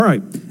All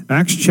right,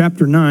 Acts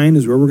chapter 9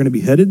 is where we're going to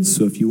be headed.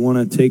 So if you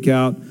want to take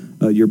out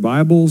your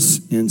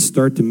Bibles and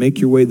start to make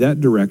your way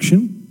that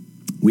direction,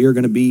 we are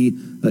going to be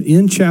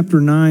in chapter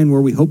 9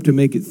 where we hope to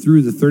make it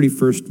through the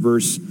 31st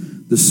verse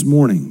this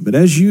morning. But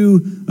as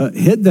you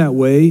head that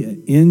way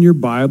in your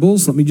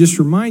Bibles, let me just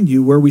remind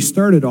you where we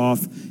started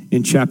off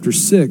in chapter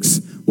 6.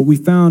 What we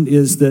found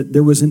is that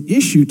there was an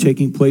issue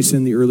taking place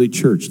in the early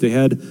church. They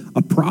had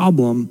a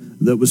problem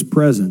that was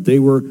present. They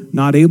were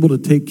not able to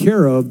take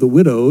care of the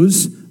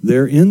widows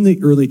there in the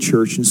early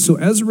church. And so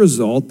as a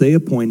result, they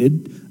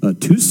appointed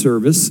to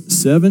service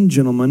 7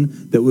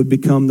 gentlemen that would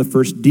become the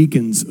first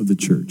deacons of the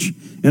church.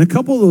 And a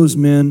couple of those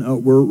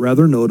men were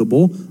rather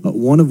notable,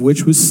 one of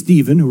which was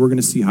Stephen, who we're going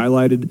to see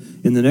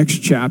highlighted in the next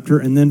chapter,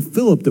 and then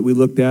Philip that we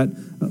looked at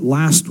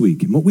last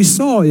week. And what we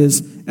saw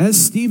is,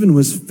 as Stephen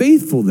was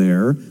faithful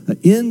there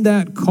in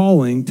that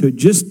calling to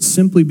just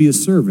simply be a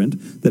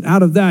servant, that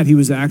out of that he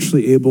was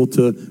actually able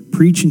to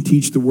preach and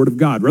teach the Word of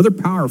God, rather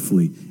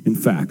powerfully, in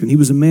fact. And he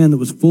was a man that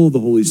was full of the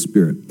Holy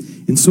Spirit.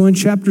 And so in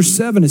chapter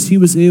 7, as he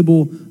was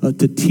able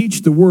to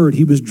teach the Word,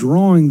 he was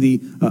drawing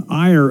the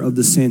ire of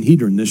the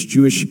Sanhedrin, this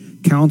Jewish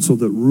council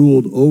that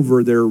ruled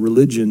over their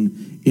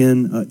religion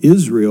in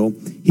Israel.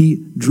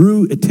 He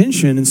drew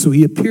attention, and so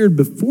he appeared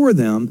before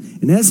them.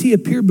 And as he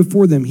appeared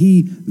before them,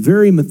 he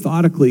very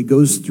methodically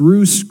goes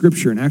through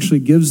Scripture and actually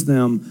gives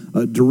them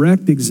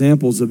direct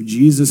examples of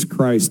Jesus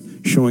Christ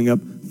showing up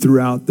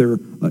throughout their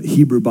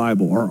Hebrew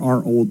Bible, or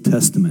our Old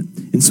Testament.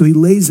 And so he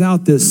lays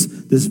out this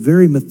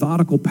very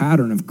methodical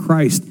pattern of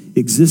Christ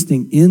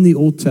existing in the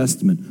Old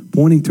Testament,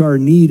 pointing to our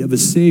need of a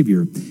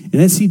Savior. And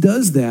as he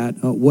does that,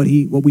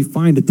 what we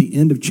find at the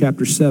end of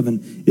chapter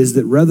 7 is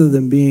that rather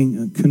than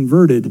being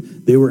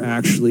converted, they were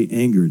actually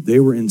angered.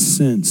 They were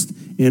incensed.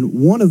 And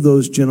one of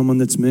those gentlemen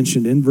that's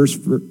mentioned in verse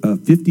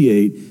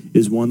 58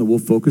 is one that we'll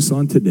focus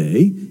on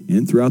today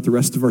and throughout the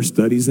rest of our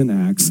studies in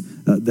Acts.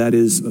 That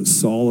is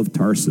Saul of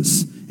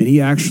Tarsus. And he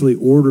actually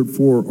ordered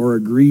for or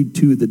agreed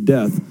to the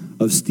death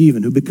of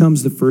Stephen, who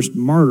becomes the first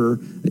martyr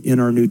in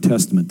our New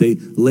Testament. They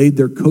laid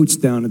their coats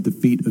down at the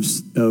feet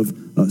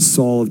of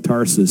Saul of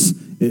Tarsus.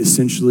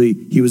 Essentially,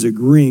 he was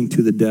agreeing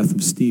to the death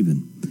of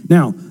Stephen.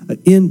 Now,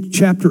 in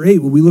chapter 8,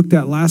 what we looked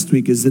at last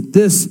week is that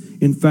this,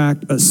 in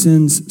fact,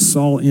 sends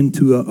Saul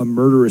into a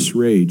murderous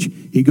rage.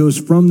 He goes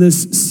from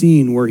this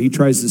scene where he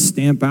tries to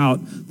stamp out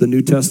the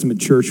New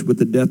Testament church with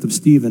the death of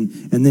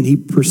Stephen, and then he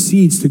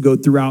proceeds to go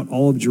throughout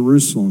all of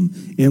Jerusalem.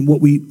 And what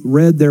we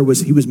read there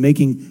was he was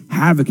making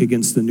havoc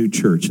against the new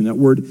church. And that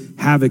word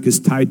havoc is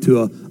tied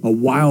to a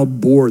wild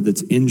boar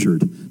that's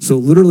injured. So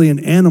literally an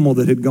animal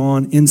that had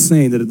gone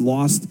insane, that had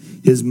lost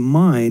his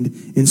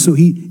mind. And so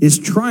he is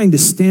trying to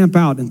stamp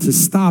out and to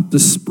stop the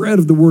spread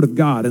of the Word of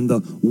God. And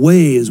the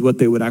way is what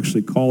they would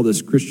actually call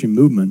this Christian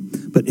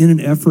movement. But in an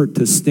effort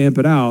to stamp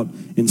it out,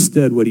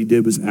 instead what he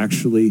did was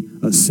actually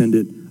send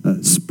it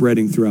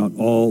spreading throughout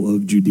all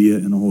of Judea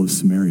and all of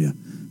Samaria.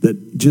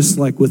 That just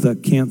like with a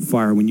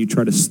campfire, when you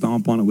try to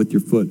stomp on it with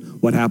your foot,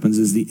 what happens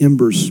is the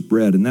embers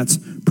spread. And that's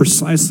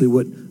precisely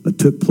what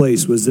took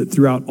place, was that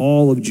throughout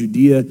all of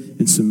Judea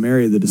and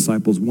Samaria, the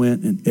disciples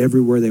went, and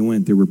everywhere they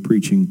went, they were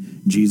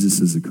preaching Jesus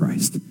as the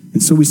Christ.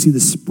 And so we see the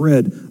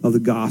spread of the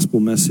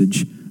gospel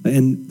message.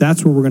 And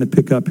that's where we're going to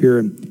pick up here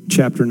in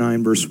chapter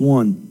 9, verse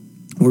 1.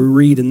 Where we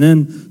read, "And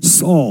then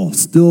Saul,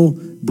 still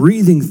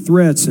breathing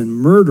threats and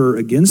murder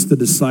against the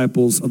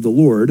disciples of the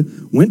Lord,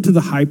 went to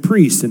the high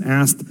priest and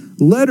asked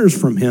letters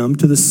from him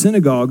to the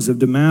synagogues of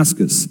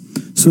Damascus,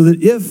 so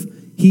that if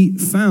he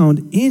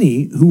found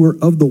any who were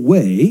of the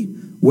way,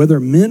 whether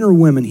men or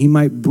women, he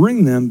might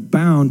bring them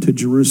bound to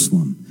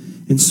Jerusalem."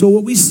 And so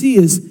what we see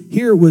is,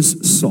 here was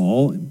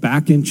Saul,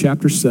 back in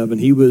chapter 7,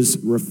 he was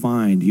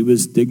refined, he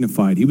was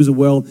dignified, he was a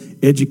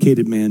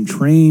well-educated man,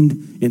 trained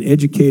and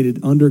educated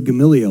under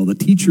Gamaliel, the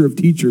teacher of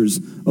teachers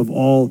of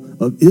all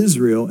of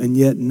Israel. And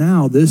yet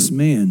now this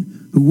man,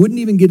 who wouldn't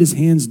even get his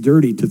hands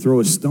dirty to throw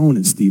a stone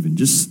at Stephen,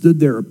 just stood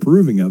there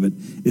approving of it,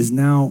 is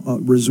now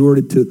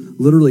resorted to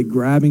literally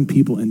grabbing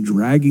people and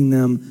dragging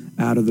them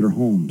out of their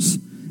homes.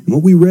 And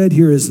what we read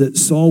here is that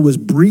Saul was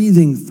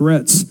breathing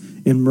threats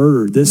and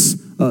murder. This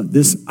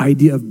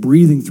idea of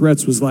breathing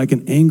threats was like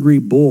an angry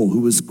bull who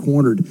was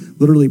cornered,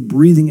 literally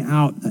breathing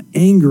out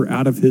anger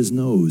out of his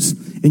nose.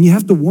 And you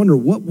have to wonder,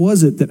 what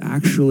was it that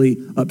actually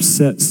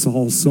upset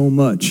Saul so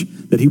much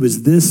that he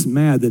was this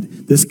mad,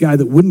 that this guy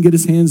that wouldn't get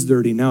his hands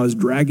dirty now is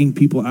dragging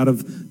people out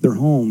of their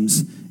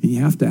homes? And you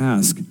have to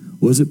ask,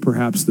 was it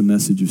perhaps the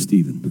message of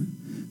Stephen,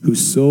 who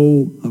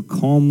so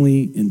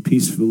calmly and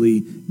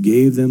peacefully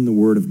gave them the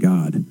word of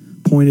God,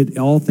 pointed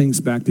all things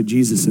back to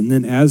Jesus, and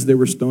then as they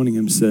were stoning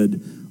him said,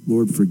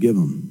 "Lord, forgive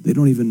them. They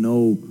don't even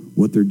know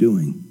what they're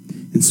doing."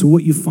 And so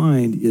what you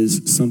find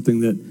is something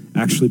that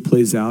actually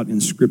plays out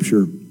in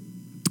Scripture.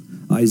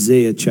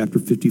 Isaiah chapter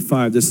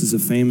 55. This is a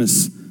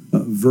famous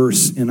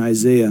verse in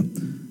Isaiah.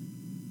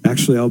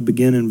 Actually, I'll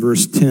begin in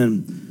verse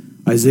 10.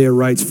 Isaiah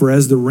writes, "For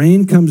as the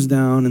rain comes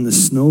down and the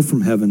snow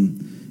from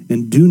heaven,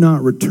 and do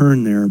not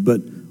return there,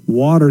 but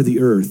water the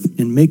earth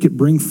and make it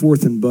bring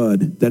forth and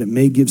bud, that it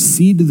may give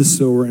seed to the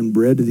sower and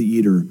bread to the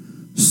eater,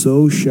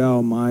 so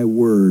shall my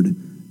word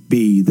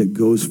be that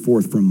goes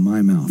forth from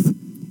my mouth.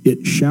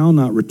 It shall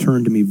not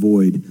return to me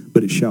void,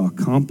 but it shall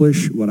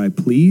accomplish what I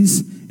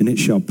please, and it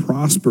shall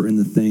prosper in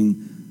the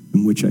thing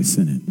in which I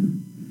sent it.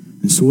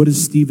 And so what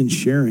is Stephen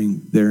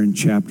sharing there in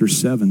chapter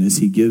 7 as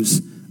he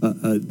gives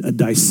a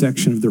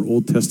dissection of their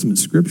Old Testament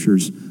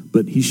scriptures,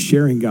 but he's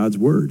sharing God's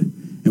word.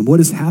 And what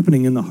is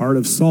happening in the heart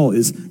of Saul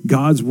is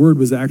God's word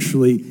was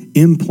actually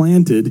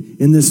implanted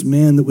in this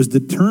man that was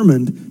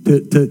determined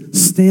to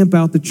stamp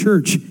out the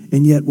church.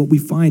 And yet what we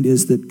find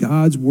is that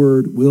God's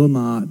word will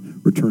not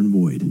return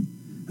void.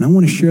 And I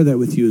want to share that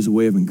with you as a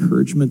way of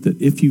encouragement, that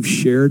if you've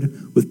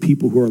shared with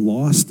people who are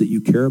lost that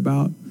you care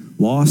about,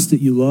 lost that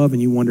you love,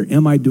 and you wonder,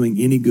 am I doing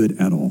any good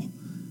at all?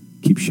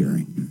 Keep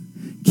sharing.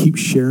 Keep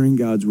sharing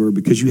God's word,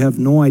 because you have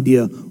no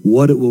idea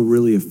what it will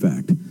really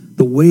affect.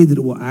 The way that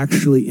it will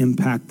actually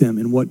impact them,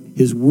 and what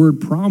his word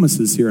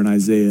promises here in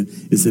Isaiah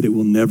is that it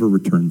will never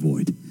return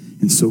void.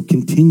 And so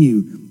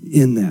continue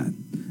in that.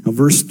 Now,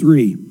 verse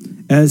 3,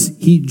 as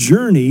he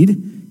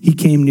journeyed, he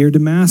came near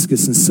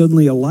Damascus, and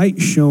suddenly a light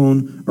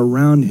shone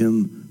around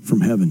him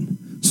from heaven.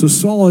 So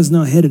Saul is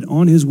now headed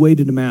on his way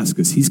to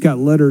Damascus. He's got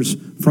letters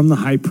from the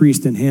high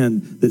priest in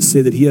hand that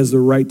say that he has the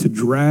right to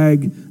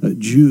drag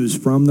Jews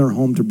from their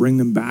home to bring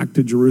them back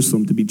to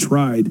Jerusalem to be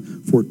tried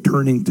for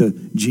turning to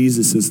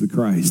Jesus as the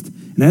Christ.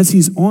 And as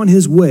he's on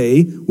his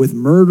way with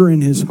murder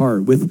in his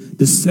heart, with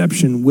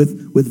deception,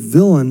 with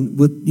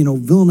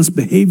villainous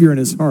behavior in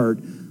his heart,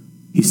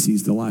 he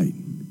sees the light.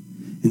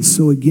 And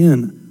so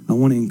again, I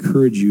want to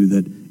encourage you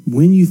that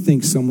when you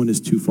think someone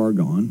is too far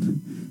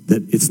gone,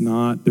 that it's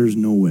not, there's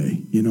no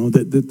way,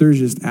 that there's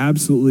just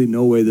absolutely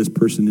no way this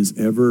person is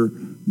ever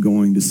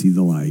going to see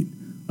the light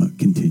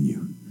continue.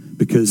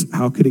 Because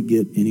how could it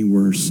get any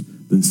worse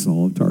than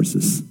Saul of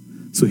Tarsus?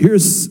 So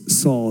here's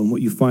Saul, and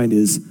what you find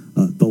is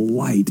the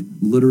light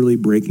literally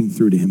breaking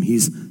through to him.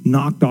 He's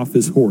knocked off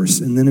his horse.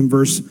 And then in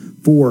verse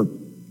 4,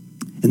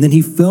 and then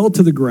he fell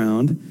to the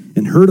ground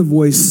and heard a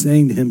voice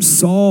saying to him,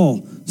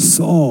 Saul,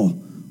 Saul,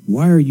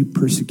 why are you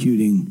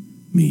persecuting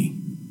me?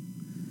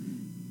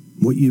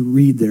 What you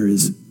read there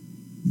is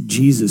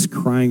Jesus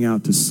crying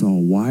out to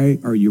Saul, why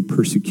are you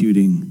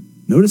persecuting?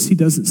 Notice he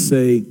doesn't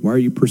say, why are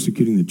you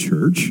persecuting the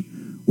church?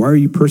 Why are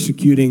you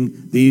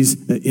persecuting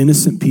these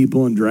innocent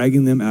people and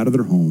dragging them out of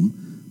their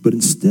home? But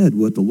instead,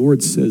 what the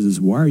Lord says is,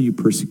 why are you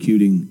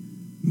persecuting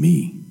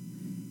me?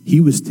 He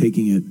was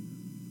taking it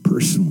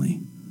personally,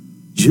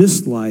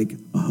 just like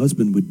a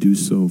husband would do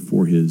so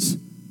for his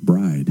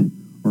bride,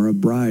 or a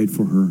bride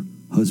for her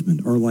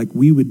husband, or like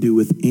we would do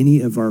with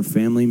any of our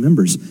family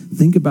members.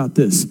 Think about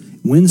this.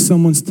 When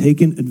someone's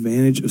taken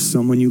advantage of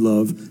someone you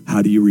love,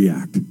 how do you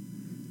react?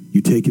 You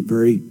take it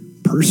very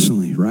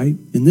personally, right?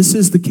 And this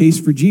is the case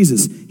for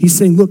Jesus. He's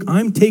saying, look,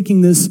 I'm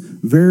taking this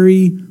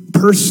very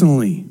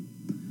personally.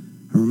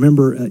 I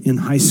remember in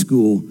high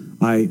school,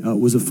 I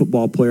was a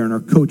football player, and our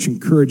coach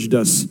encouraged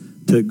us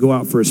to go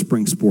out for a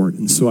spring sport.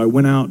 And so I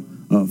went out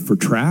for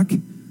track.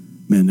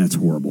 Man, that's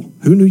horrible.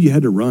 Who knew you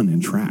had to run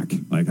in track?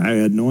 Like, I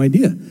had no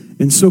idea.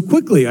 And so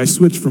quickly, I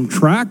switched from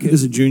track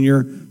as a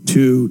junior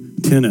to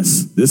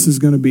tennis. This is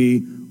going to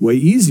be way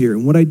easier.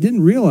 And what I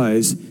didn't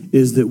realize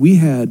is that we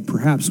had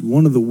perhaps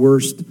one of the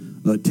worst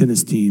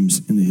tennis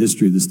teams in the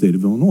history of the state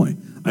of Illinois.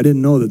 I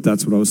didn't know that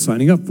that's what I was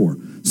signing up for.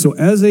 So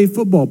as a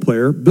football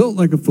player, built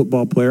like a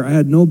football player, I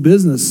had no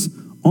business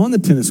on the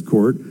tennis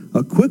court.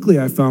 Quickly,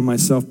 I found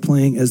myself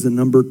playing as the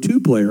number 2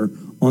 player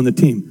on the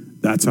team.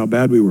 That's how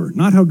bad we were,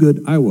 not how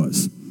good I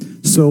was.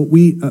 So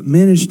we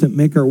managed to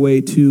make our way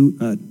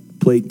to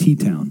play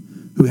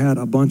T-Town, who had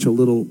a bunch of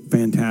little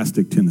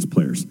fantastic tennis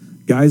players,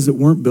 guys that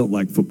weren't built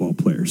like football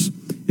players.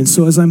 And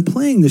so as I'm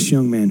playing this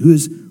young man who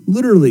is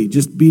literally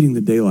just beating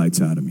the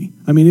daylights out of me,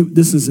 I mean,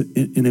 this is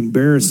an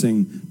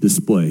embarrassing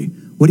display.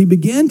 What he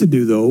began to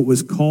do, though,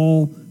 was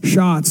call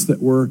shots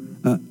that were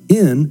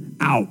in,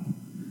 out.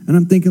 And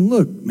I'm thinking,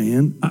 look,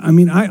 man,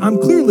 I'm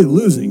clearly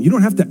losing. You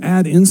don't have to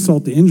add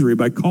insult to injury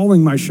by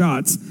calling my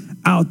shots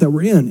out that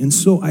were in. And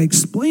so I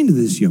explained to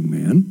this young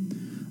man,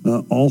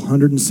 all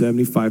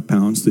 175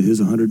 pounds to his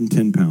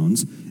 110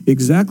 pounds,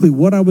 exactly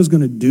what I was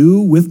going to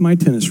do with my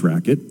tennis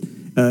racket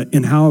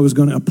and how I was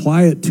going to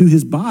apply it to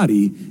his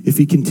body if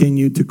he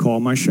continued to call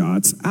my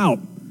shots out.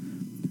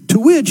 To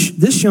which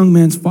this young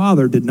man's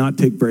father did not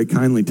take very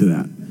kindly to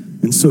that.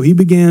 And so he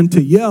began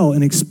to yell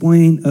and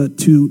explain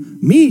to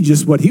me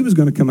just what he was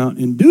going to come out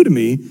and do to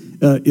me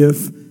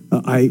if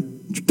I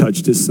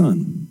touched his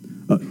son.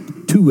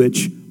 To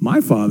which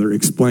my father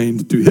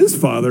explained to his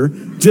father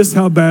just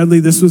how badly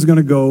this was going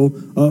to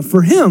go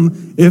for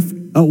him if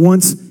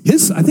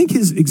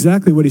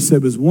exactly what he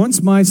said was,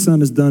 once my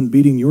son is done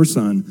beating your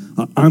son,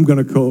 I'm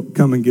going to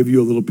come and give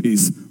you a little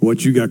piece of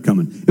what you got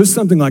coming. It was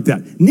something like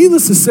that.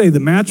 Needless to say,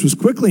 the match was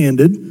quickly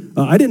ended.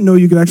 I didn't know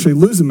you could actually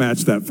lose a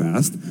match that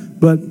fast,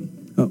 but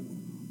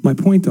my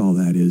point to all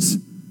that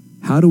is,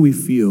 how do we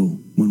feel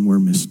when we're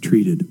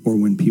mistreated or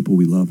when people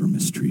we love are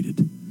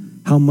mistreated?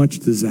 How much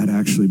does that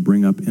actually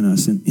bring up in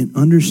us? And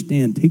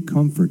understand, take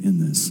comfort in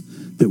this,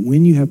 that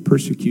when you have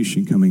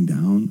persecution coming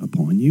down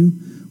upon you,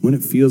 when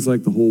it feels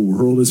like the whole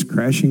world is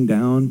crashing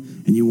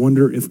down and you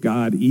wonder if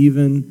God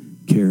even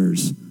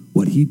cares,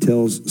 what he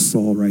tells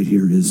Saul right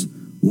here is,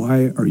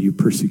 why are you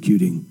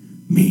persecuting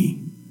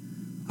me?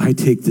 I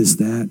take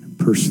that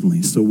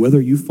personally. So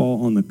whether you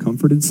fall on the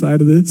comforted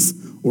side of this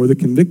or the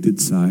convicted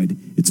side,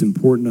 it's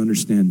important to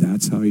understand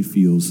that's how he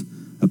feels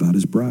about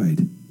his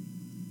bride.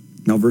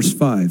 Now, verse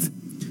 5.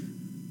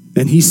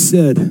 And he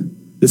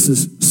said, this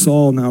is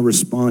Saul now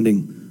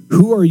responding,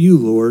 who are you,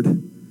 Lord?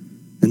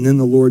 And then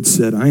the Lord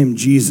said, I am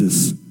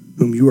Jesus,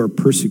 whom you are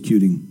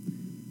persecuting.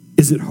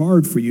 Is it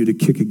hard for you to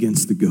kick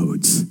against the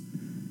goads?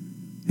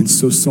 And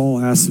so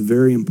Saul asks a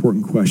very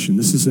important question.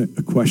 This is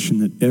a question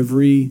that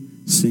every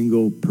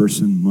single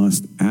person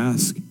must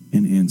ask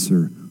and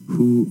answer.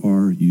 Who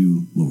are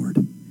you, Lord?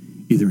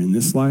 Either in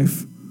this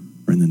life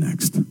or in the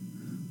next.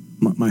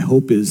 My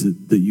hope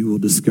is that you will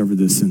discover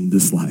this in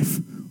this life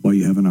while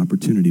you have an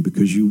opportunity,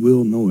 because you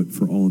will know it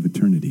for all of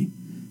eternity.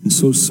 And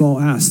so Saul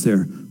asks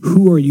there,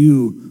 who are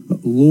you,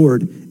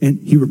 Lord? And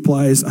he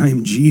replies, I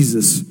am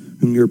Jesus,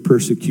 whom you're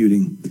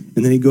persecuting.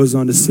 And then he goes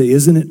on to say,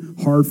 isn't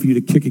it hard for you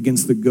to kick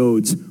against the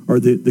goads? Or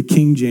the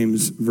King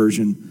James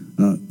version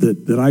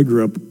that I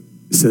grew up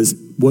says,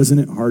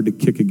 wasn't it hard to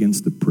kick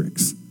against the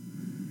pricks?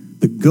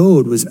 The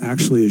goad was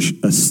actually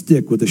a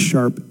stick with a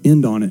sharp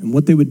end on it. And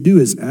what they would do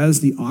is, as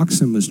the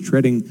oxen was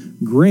treading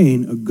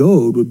grain, a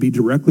goad would be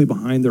directly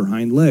behind their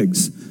hind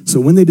legs.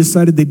 So when they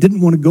decided they didn't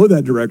want to go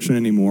that direction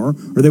anymore,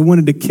 or they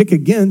wanted to kick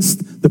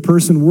against the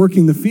person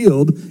working the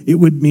field, it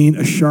would mean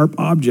a sharp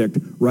object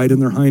right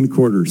in their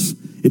hindquarters.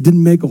 It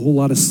didn't make a whole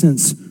lot of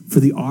sense for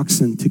the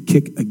oxen to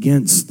kick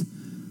against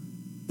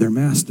their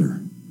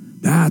master.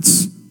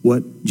 That's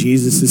what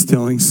Jesus is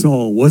telling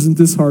Saul. Wasn't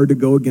this hard to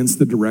go against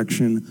the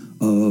direction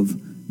of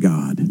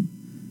God? And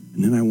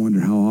then I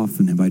wonder, how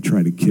often have I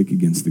tried to kick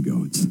against the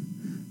goads?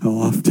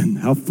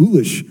 How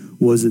foolish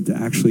was it to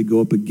actually go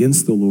up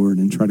against the Lord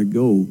and try to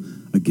go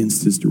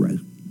against his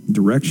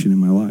direction in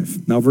my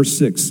life? Now, verse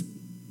 6.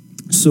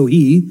 So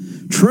he,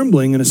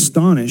 trembling and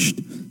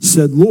astonished,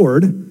 said,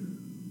 Lord,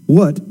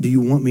 what do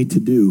you want me to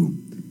do?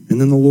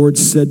 And then the Lord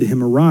said to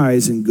him,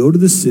 arise and go to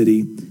the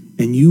city,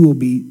 and you will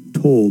be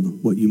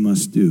told what you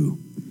must do.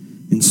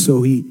 And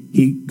so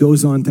he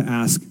goes on to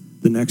ask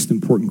the next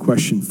important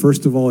question.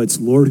 First of all, it's,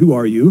 Lord, who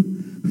are you?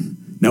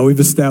 Now we've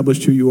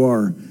established who you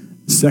are.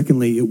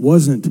 Secondly, it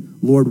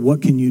wasn't, Lord,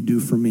 what can you do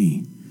for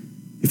me?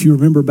 If you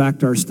remember back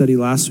to our study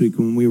last week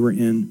when we were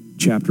in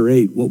chapter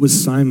 8, what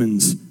was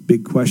Simon's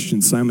big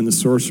question, Simon the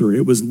sorcerer?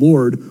 It was,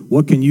 Lord,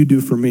 what can you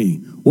do for me?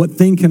 What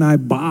thing can I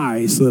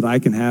buy so that I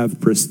can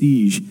have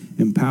prestige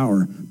and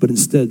power? But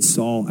instead,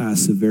 Saul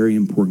asks a very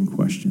important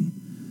question.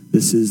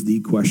 This is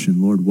the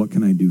question, Lord, what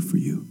can I do for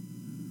you?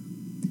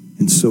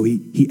 And so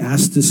he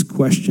asked this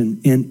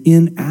question, and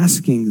in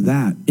asking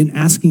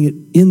it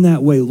in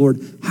that way,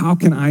 Lord, how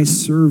can I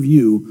serve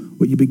you?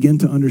 What you begin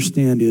to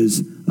understand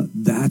is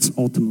that's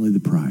ultimately the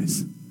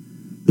prize.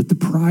 That the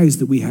prize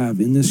that we have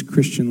in this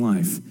Christian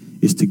life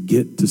is to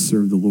get to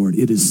serve the Lord.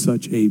 It is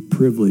such a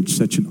privilege,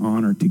 such an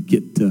honor to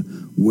get to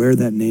wear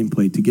that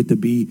nameplate, to get to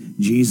be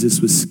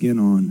Jesus with skin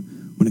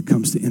on when it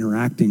comes to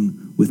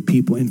interacting with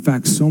people. In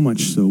fact, so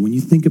much so, when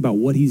you think about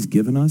what he's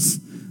given us,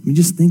 I mean,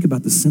 just think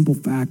about the simple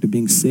fact of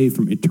being saved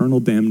from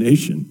eternal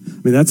damnation.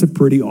 I mean, that's a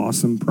pretty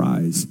awesome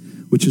prize,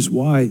 which is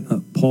why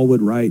Paul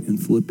would write in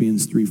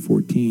Philippians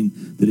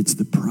 3:14 that it's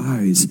the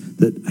prize,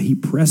 that he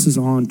presses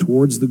on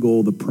towards the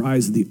goal, the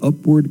prize, the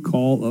upward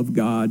call of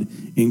God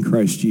in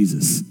Christ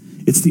Jesus.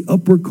 It's the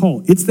upward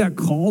call. It's that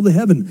call to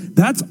heaven.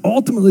 That's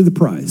ultimately the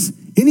prize.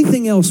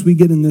 Anything else we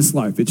get in this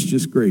life, it's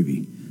just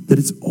gravy. That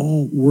it's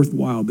all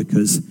worthwhile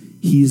because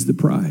he's the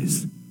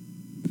prize.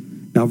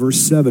 Now, verse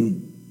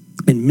 7,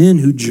 and men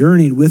who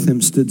journeyed with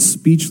him stood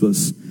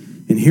speechless,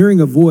 and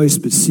hearing a voice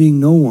but seeing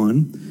no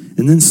one.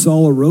 And then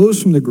Saul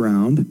arose from the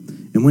ground,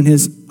 and when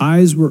his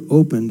eyes were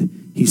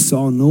opened, he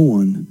saw no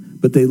one.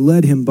 But they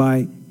led him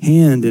by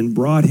hand and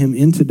brought him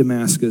into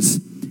Damascus,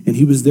 and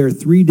he was there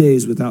 3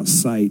 days without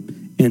sight,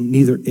 and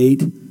neither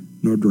ate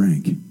nor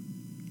drank.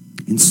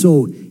 And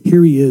so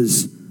here he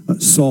is,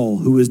 Saul,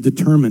 who is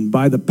determined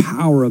by the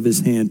power of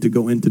his hand to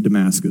go into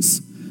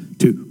Damascus,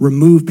 to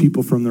remove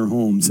people from their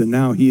homes. And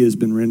now he has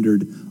been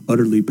rendered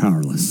utterly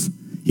powerless.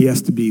 He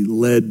has to be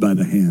led by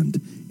the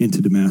hand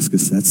into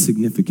Damascus. That's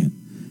significant.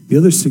 The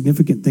other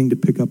significant thing to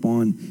pick up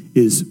on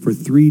is for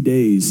 3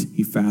 days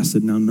he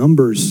fasted. Now,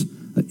 numbers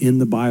in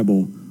the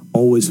Bible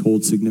always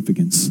hold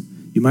significance.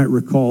 You might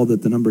recall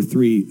that the number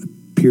 3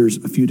 appears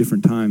a few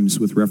different times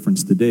with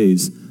reference to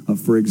days.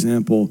 For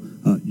example,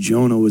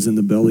 Jonah was in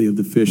the belly of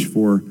the fish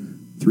for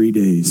 3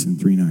 days and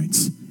 3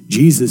 nights.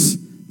 Jesus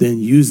then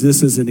used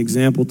this as an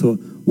example to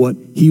what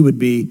he would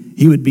be.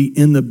 He would be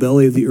in the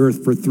belly of the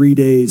earth for 3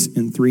 days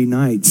and 3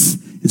 nights.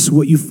 And so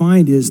what you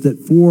find is that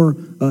for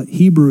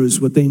Hebrews,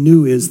 what they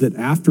knew is that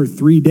after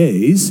 3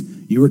 days,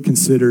 you were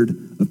considered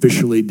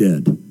officially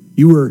dead.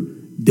 You were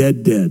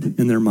dead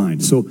in their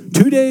mind. So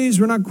 2 days,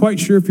 we're not quite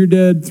sure if you're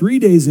dead. 3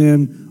 days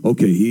in,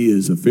 okay, he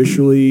is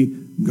officially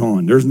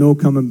gone. There's no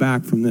coming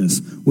back from this,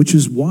 which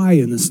is why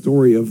in the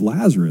story of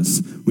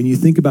Lazarus, when you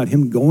think about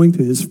him going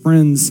to his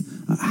friend's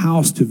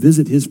house to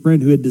visit his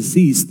friend who had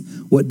deceased,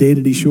 what day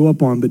did he show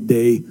up on but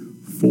day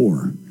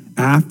 4?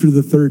 After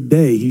the 3rd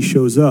day, he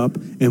shows up,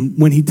 and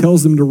when he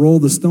tells them to roll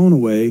the stone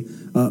away,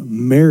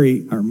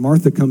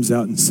 Martha comes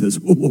out and says,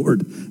 "Oh,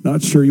 Lord,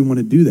 not sure you want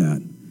to do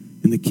that."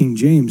 In the King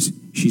James,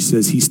 she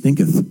says, "He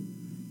stinketh."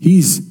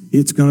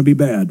 It's going to be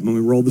bad when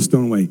we roll the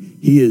stone away.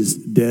 He is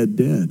dead.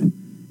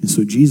 And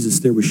so Jesus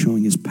there was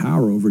showing his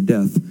power over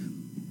death.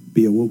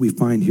 But yet what we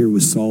find here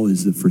with Saul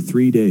is that for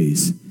 3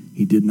 days,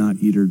 he did not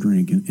eat or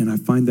drink. And I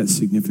find that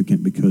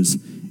significant because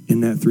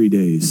in that 3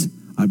 days,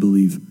 I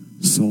believe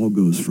Saul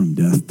goes from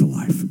death to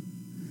life.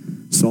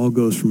 Saul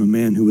goes from a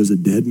man who was a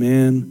dead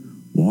man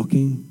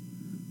walking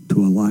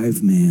to a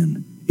live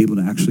man, able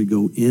to actually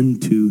go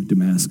into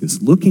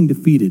Damascus. Looking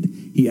defeated,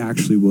 he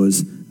actually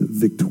was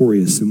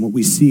victorious. And what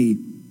we see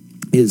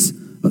is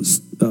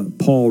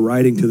Paul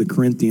writing to the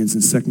Corinthians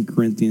in 2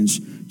 Corinthians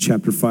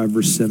chapter 5,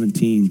 verse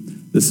 17.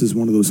 This is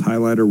one of those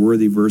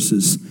highlighter-worthy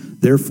verses.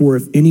 "Therefore,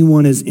 if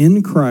anyone is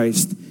in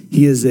Christ,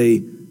 he is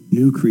a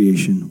new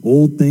creation.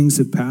 Old things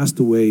have passed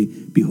away.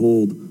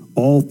 Behold,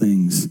 all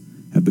things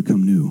have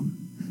become new."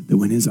 That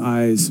when his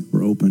eyes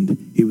were opened,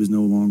 he was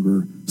no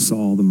longer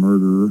Saul the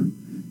murderer.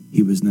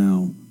 He was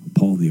now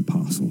Paul the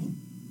apostle.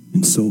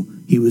 And so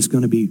he was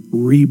going to be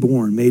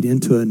reborn, made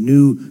into a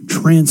new,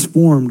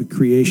 transformed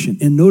creation.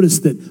 And notice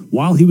that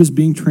while he was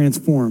being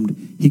transformed,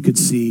 he could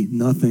see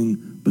nothing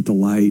but the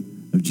light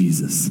of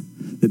Jesus.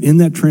 That in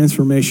that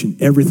transformation,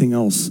 everything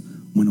else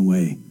went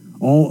away.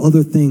 All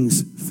other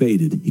things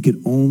faded. He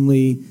could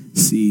only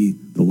see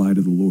the light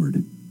of the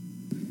Lord.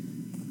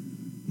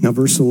 Now,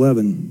 verse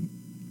 10.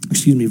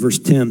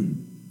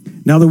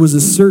 "Now there was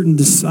a certain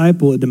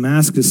disciple at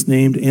Damascus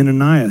named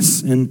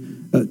Ananias, and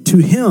to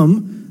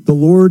him the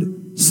Lord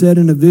said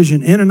in a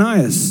vision,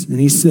 'Ananias.' And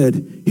he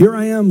said, 'Here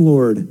I am,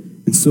 Lord.'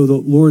 And so the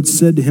Lord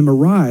said to him,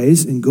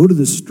 'Arise and go to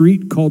the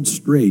street called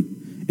Straight,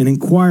 and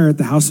inquire at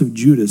the house of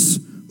Judas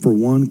for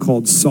one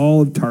called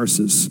Saul of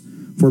Tarsus,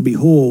 for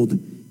behold,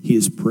 he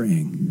is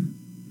praying.'"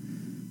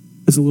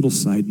 As a little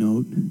side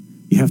note,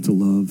 you have to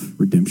love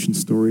redemption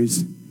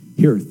stories.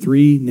 Here are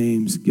 3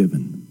 names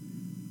given,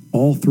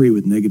 all 3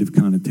 with negative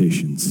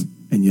connotations,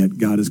 and yet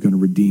God is going to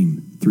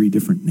redeem 3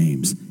 different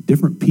names,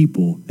 different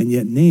people, and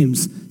yet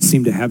names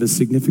seem to have a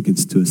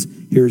significance to us.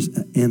 Here's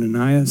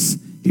Ananias,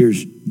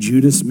 here's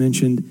Judas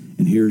mentioned,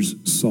 and here's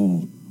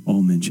Saul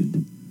all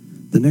mentioned.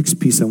 The next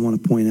piece I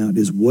want to point out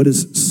is, what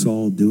is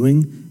Saul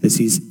doing as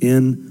he's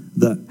in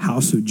the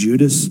house of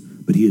Judas?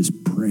 But he is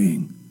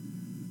praying.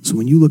 So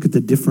when you look at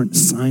the different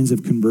signs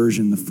of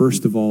conversion, the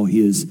first of all, he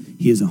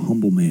is a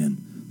humble man.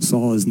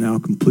 Saul has now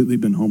completely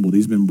been humbled.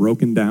 He's been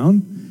broken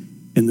down.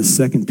 And the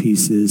second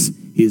piece is,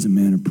 he is a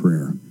man of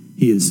prayer.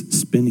 He is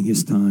spending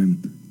his time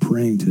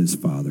praying to his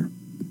Father.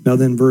 Now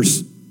then,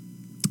 verse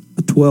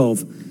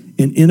 12,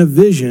 "And in a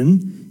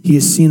vision, he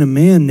has seen a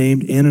man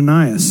named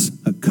Ananias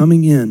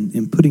coming in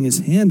and putting his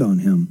hand on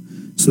him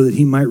so that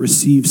he might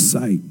receive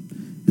sight.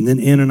 And then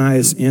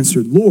Ananias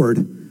answered,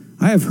 'Lord,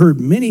 I have heard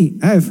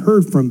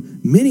from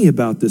many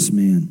about this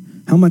man,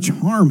 how much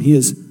harm he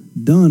has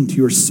done to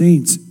your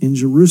saints in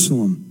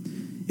Jerusalem.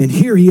 And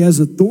here he has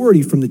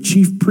authority from the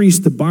chief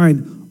priest to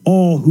bind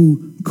all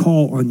who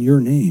call on your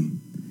name.'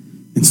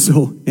 And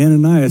so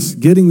Ananias,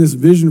 getting this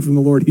vision from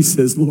the Lord, he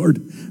says, 'Lord,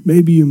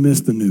 maybe you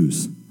missed the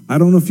news. I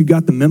don't know if you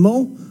got the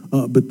memo,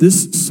 but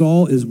this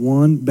Saul is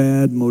one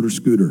bad motor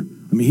scooter.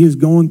 I mean, he is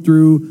going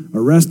through,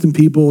 arresting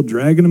people,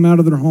 dragging them out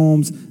of their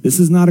homes. This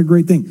is not a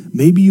great thing.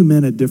 Maybe you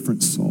meant a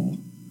different Saul.'"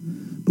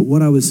 But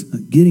what I was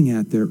getting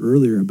at there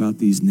earlier about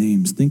these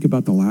names, think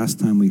about the last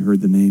time we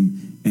heard the name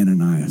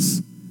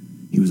Ananias.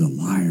 He was a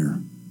liar,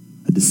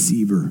 a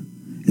deceiver.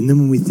 And then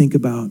when we think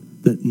about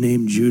the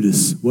name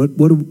Judas, what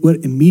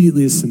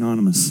immediately is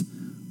synonymous?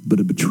 But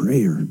a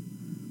betrayer.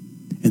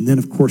 And then,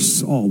 of course,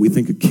 Saul. We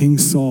think of King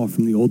Saul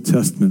from the Old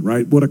Testament,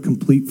 right? What a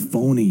complete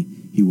phony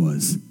he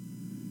was.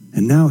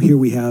 And now here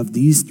we have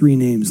these 3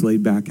 names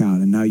laid back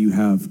out. And now you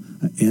have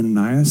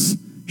Ananias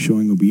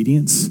showing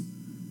obedience,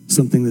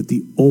 something that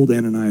the old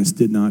Ananias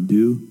did not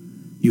do.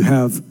 You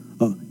have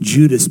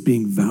Judas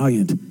being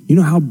valiant. You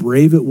know how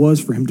brave it was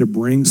for him to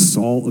bring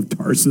Saul of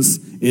Tarsus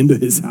into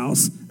his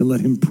house and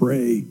let him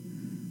pray?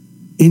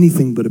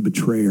 Anything but a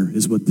betrayer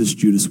is what this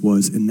Judas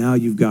was. And now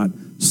you've got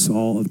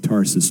Saul of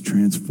Tarsus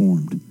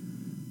transformed.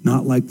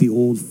 Not like the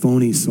old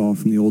phony Saul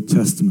from the Old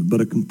Testament,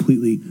 but a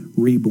completely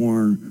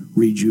reborn,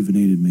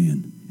 rejuvenated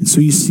man. And so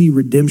you see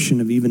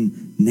redemption of even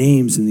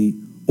names in the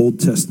Old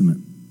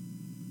Testament.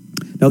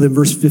 Now then,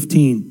 verse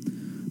 15.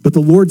 "But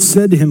the Lord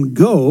said to him,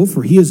 'Go,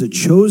 for he is a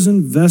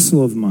chosen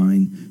vessel of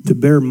mine to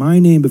bear my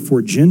name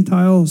before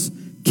Gentiles,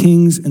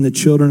 kings, and the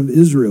children of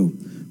Israel.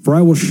 For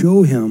I will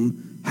show him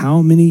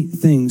how many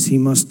things he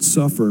must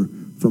suffer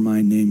for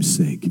my name's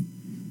sake.'"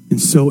 And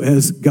so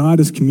as God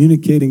is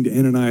communicating to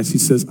Ananias, he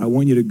says, "I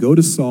want you to go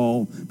to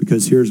Saul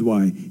because here's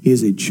why. He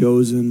is a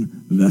chosen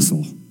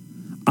vessel.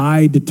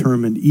 I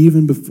determined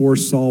even before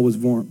Saul was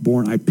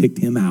born, I picked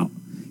him out.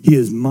 He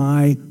is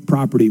my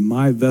property,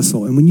 my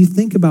vessel. And when you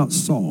think about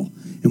Saul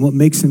and what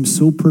makes him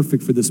so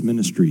perfect for this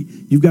ministry,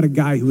 you've got a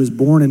guy who was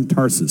born in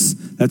Tarsus.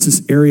 That's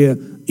this area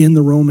in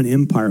the Roman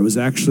Empire. It was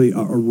actually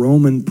a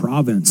Roman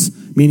province,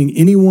 meaning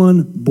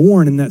anyone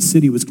born in that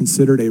city was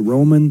considered a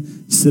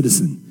Roman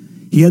citizen.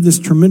 He had this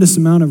tremendous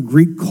amount of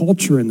Greek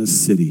culture in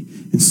this city.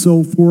 And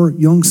so for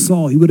young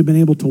Saul, he would have been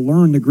able to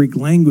learn the Greek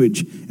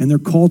language and their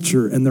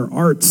culture and their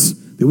arts.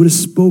 They would have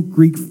spoke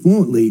Greek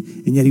fluently,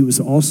 and yet he was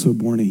also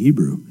born a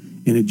Hebrew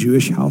in a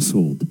Jewish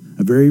household,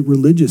 a very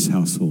religious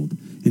household.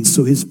 And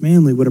so his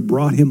family would have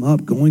brought him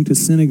up going to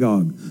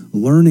synagogue,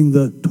 learning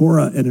the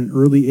Torah at an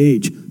early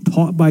age,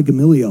 taught by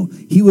Gamaliel.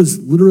 He was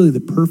literally the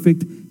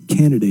perfect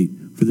candidate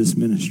for this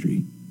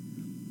ministry.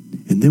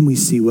 And then we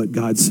see what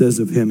God says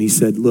of him. He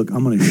said, look,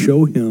 I'm going to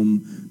show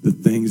him the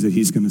things that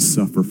he's going to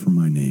suffer for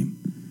my name.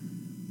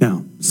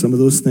 Now, some of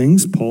those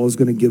things, Paul is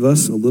going to give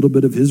us a little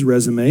bit of his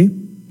resume,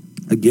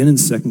 again in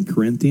 2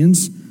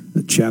 Corinthians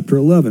chapter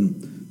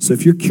 11. So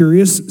if you're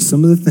curious,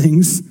 some of the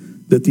things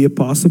that the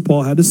Apostle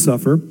Paul had to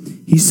suffer,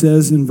 he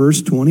says in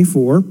verse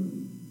 24,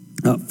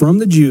 from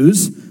the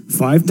Jews,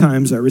 5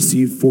 times I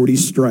received 40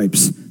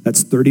 stripes.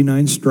 That's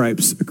 39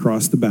 stripes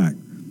across the back.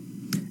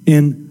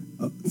 And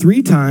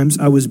 3 times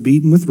I was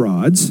beaten with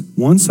rods.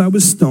 Once I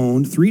was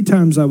stoned. 3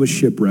 times I was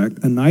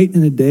shipwrecked. A night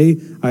and a day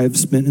I have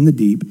spent in the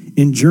deep.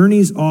 In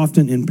journeys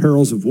often, in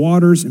perils of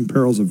waters, in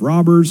perils of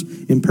robbers,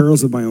 in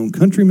perils of my own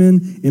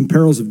countrymen, in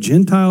perils of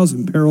Gentiles,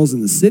 in perils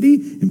in the city,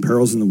 in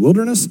perils in the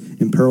wilderness,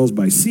 in perils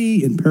by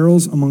sea, in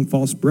perils among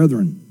false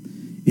brethren,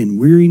 in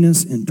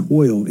weariness and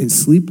toil, in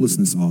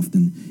sleeplessness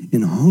often,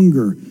 in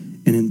hunger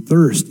and in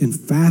thirst, in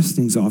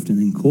fastings often,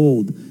 in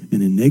cold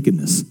and in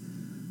nakedness.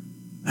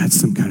 That's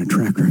some kind of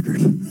track record.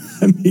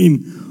 I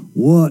mean,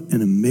 what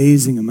an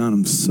amazing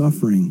amount of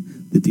suffering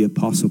that the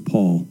Apostle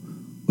Paul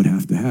would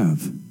have to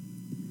have.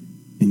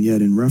 And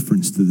yet, in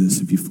reference to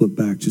this, if you flip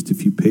back just a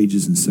few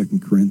pages in 2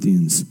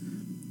 Corinthians,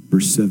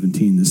 verse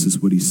 17, this is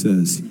what he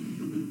says.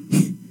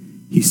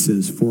 He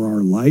says, for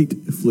our light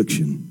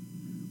affliction,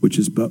 which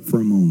is but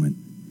for a moment,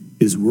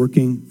 is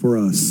working for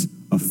us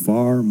a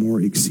far more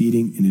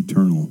exceeding and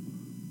eternal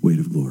weight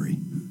of glory.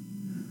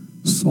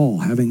 Saul,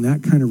 having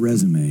that kind of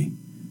resume,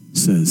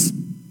 says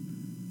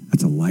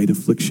that's a light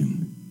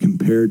affliction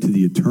compared to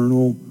the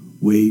eternal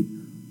weight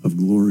of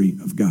glory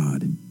of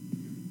God.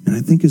 And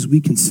I think as we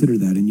consider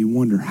that and you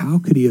wonder, how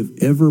could he have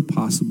ever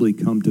possibly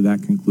come to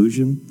that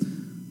conclusion?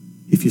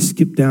 If you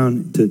skip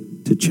down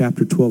to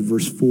chapter 12,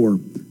 verse 4,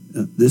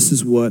 this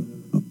is what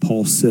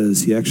Paul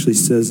says. He actually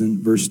says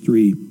in verse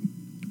 3,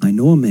 I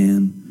know a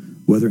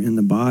man, whether in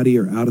the body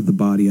or out of the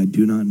body, I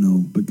do not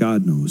know, but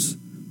God knows,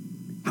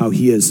 how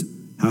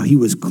he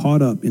was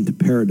caught up into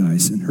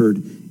paradise and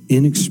heard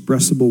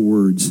inexpressible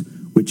words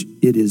which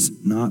it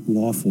is not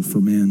lawful for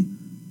man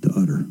to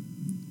utter.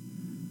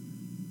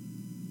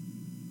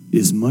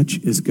 As much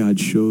as God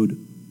showed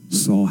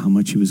Saul how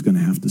much he was going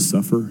to have to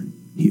suffer,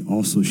 he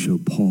also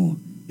showed Paul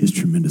his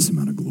tremendous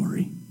amount of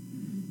glory.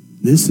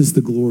 This is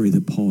the glory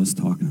that Paul is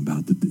talking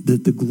about,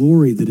 the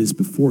glory that is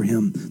before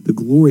him, the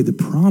glory, the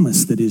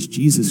promise that is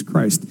Jesus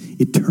Christ,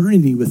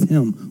 eternity with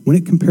him. When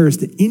it compares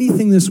to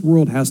anything this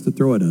world has to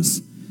throw at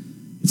us,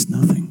 it's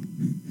nothing.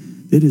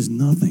 It is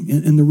nothing.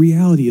 And the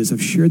reality is,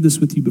 I've shared this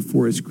with you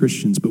before as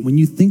Christians, but when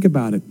you think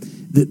about it,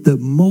 that the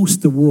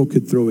most the world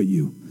could throw at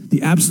you,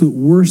 the absolute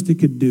worst it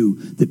could do,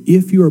 that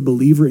if you are a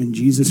believer in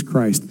Jesus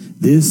Christ,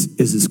 this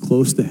is as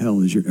close to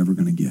hell as you're ever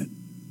going to get.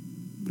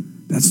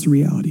 That's the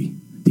reality.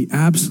 The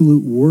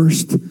absolute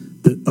worst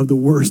of the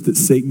worst that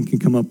Satan can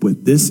come up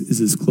with. This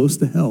is as close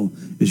to hell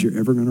as you're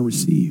ever going to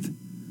receive.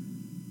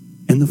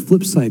 And the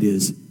flip side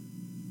is,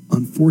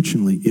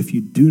 unfortunately, if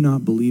you do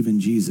not believe in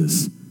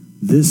Jesus,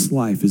 this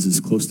life is as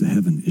close to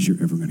heaven as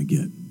you're ever going to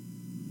get.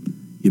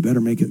 You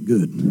better make it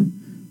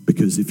good,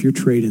 because if you're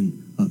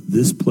trading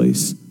this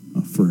place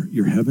for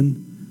your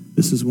heaven,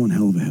 this is one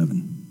hell of a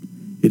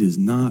heaven. It is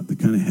not the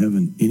kind of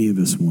heaven any of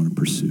us want to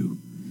pursue.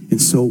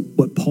 And so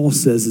what Paul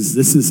says is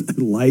this is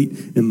a light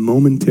and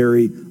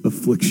momentary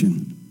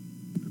affliction.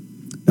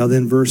 Now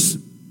then, verse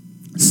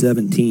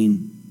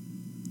 17,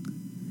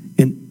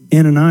 and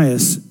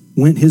Ananias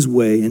went his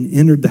way and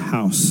entered the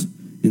house,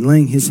 and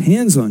laying his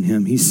hands on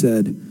him, he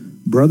said,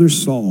 Brother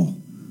Saul,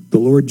 the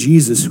Lord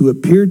Jesus, who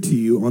appeared to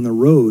you on the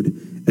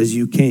road as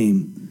you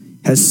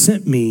came, has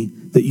sent me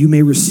that you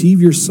may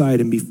receive your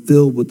sight and be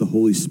filled with the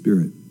Holy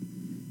Spirit.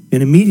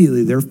 And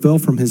immediately there fell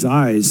from his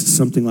eyes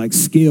something like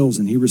scales,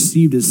 and he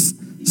received his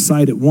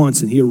sight at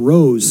once, and he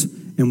arose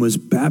and was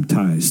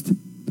baptized.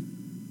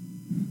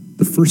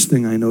 The first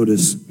thing I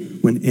notice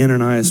when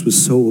Ananias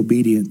was so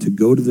obedient to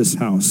go to this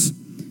house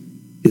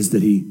is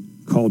that he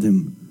called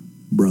him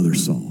Brother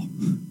Saul.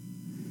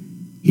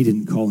 He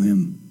didn't call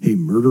him, hey,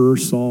 murderer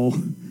Saul,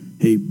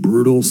 hey,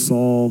 brutal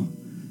Saul,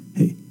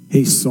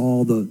 hey,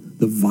 Saul, the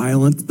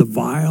violent, the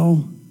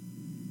vile.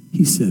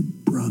 He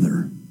said,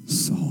 Brother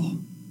Saul.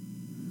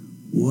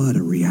 What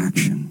a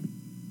reaction.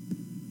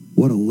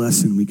 What a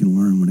lesson we can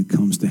learn when it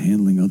comes to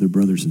handling other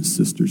brothers and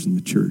sisters in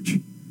the church.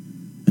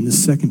 And the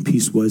second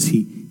piece was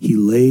he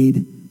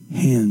laid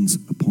hands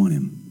upon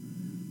him.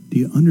 Do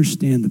you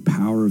understand the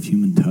power of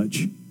human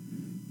touch?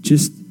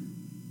 Just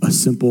a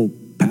simple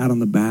pat on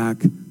the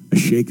back, a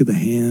shake of the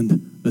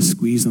hand, a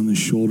squeeze on the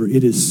shoulder.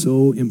 It is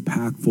so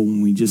impactful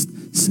when we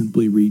just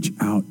simply reach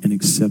out and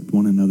accept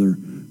one another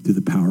through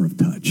the power of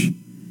touch.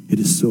 It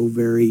is so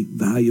very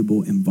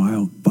valuable and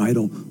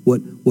vital.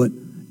 What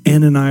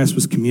Ananias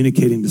was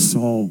communicating to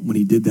Saul when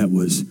he did that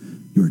was,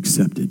 you're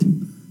accepted.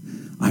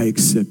 I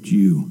accept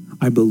you.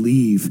 I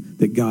believe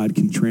that God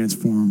can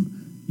transform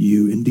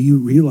you. And do you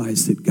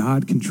realize that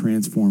God can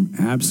transform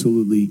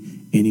absolutely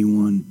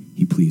anyone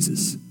he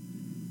pleases?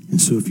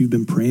 And so if you've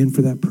been praying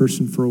for that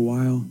person for a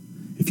while,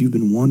 if you've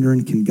been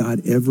wondering, can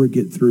God ever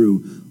get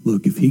through?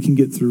 Look, if he can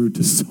get through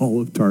to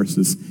Saul of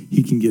Tarsus,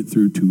 he can get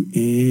through to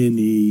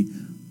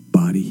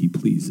anybody he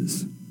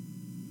pleases.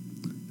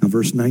 Now,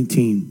 verse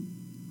 19.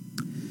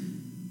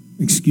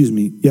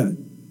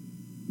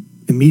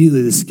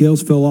 Immediately the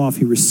scales fell off.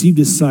 He received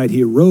his sight.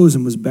 He arose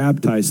and was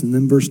baptized. And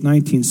then verse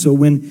 19. So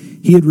when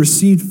he had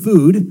received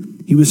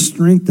food, he was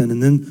strengthened.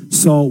 And then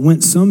Saul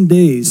went some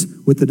days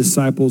with the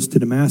disciples to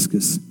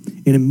Damascus.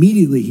 And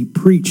immediately he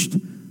preached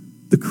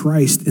the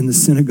Christ in the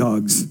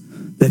synagogues,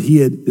 that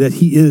he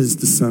is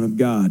the Son of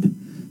God.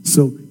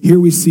 So here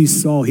we see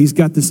Saul. He's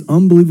got this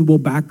unbelievable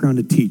background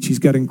to teach. He's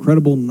got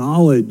incredible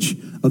knowledge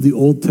of the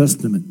Old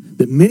Testament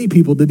that many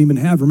people didn't even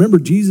have. Remember,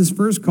 Jesus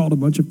first called a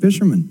bunch of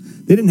fishermen.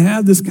 They didn't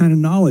have this kind of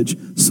knowledge.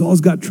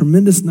 Saul's got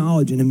tremendous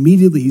knowledge, and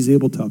immediately he's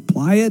able to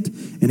apply it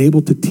and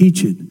able to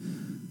teach it.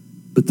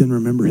 But then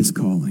remember his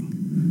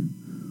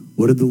calling.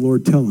 What did the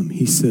Lord tell him?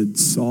 He said,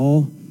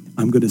 Saul,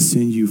 I'm going to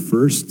send you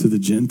first to the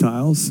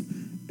Gentiles,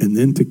 and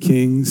then to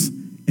kings,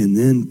 and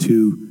then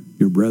to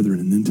your brethren,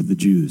 and then to the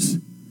Jews.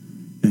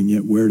 And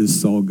yet, where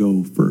does Saul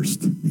go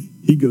first?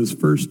 He goes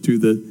first to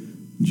the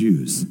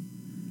Jews.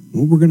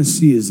 What we're going to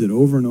see is that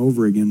over and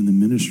over again in the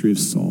ministry of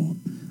Saul,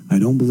 I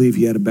don't believe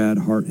he had a bad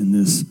heart in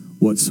this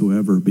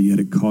whatsoever, but yet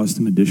it caused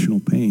him additional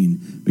pain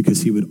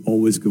because he would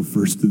always go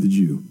first to the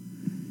Jew.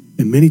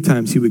 And many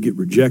times he would get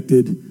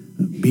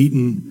rejected,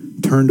 beaten,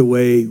 turned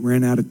away,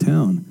 ran out of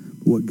town.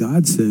 But what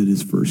God said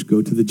is first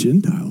go to the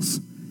Gentiles,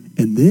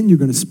 and then you're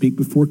going to speak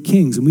before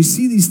kings. And we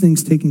see these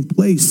things taking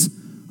place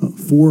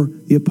for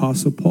the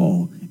Apostle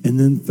Paul, and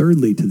then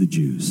thirdly to the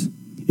Jews.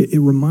 It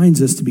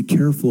reminds us to be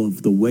careful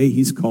of the way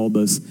he's called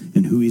us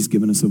and who he's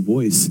given us a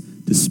voice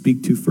to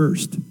speak to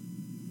first.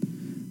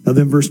 Now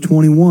then, verse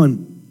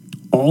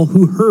 21, all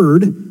who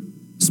heard,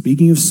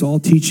 speaking of Saul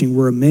teaching,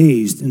 were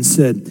amazed and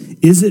said,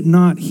 is it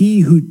not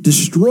he who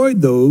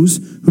destroyed those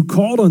who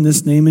called on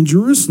this name in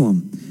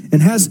Jerusalem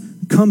and has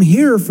come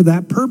here for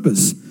that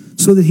purpose,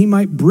 so that he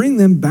might bring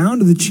them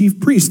bound to the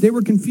chief priests? They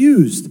were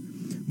confused.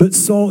 But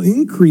Saul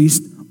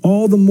increased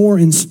all the more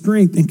in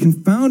strength and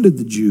confounded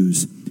the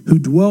Jews who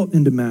dwelt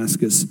in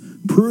Damascus,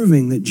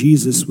 proving that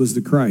Jesus was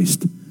the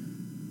Christ.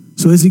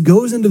 So as he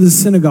goes into the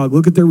synagogue,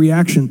 look at their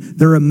reaction.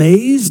 They're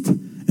amazed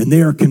and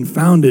they are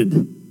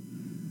confounded,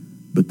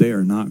 but they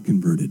are not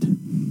converted.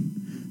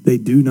 They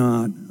do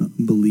not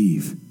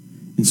believe.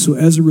 And so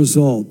as a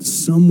result,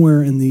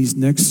 somewhere in these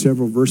next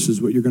several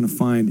verses, what you're going to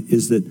find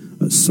is that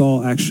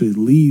Saul actually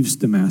leaves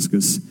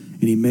Damascus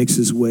and he makes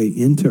his way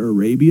into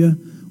Arabia,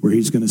 where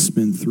he's going to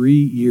spend 3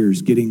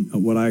 years getting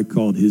what I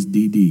called his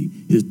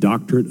DD, his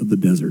doctorate of the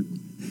desert.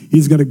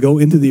 He's going to go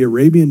into the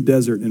Arabian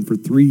desert, and for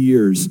 3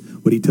 years,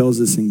 what he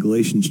tells us in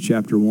Galatians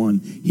chapter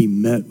 1, he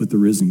met with the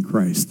risen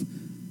Christ.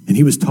 And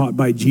he was taught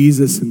by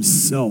Jesus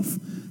himself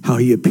how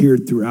he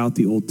appeared throughout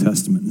the Old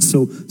Testament. And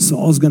so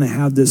Saul's going to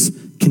have this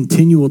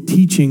continual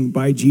teaching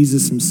by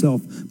Jesus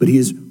himself, but he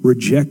is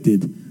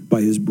rejected by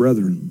his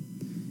brethren.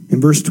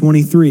 In verse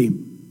 23,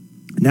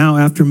 now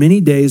after many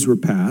days were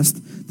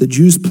passed, the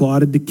Jews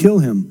plotted to kill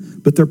him,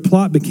 but their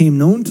plot became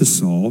known to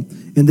Saul,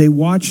 and they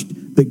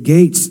watched the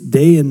gates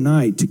day and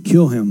night to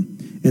kill him.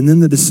 And then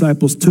the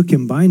disciples took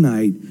him by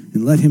night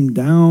and let him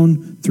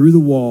down through the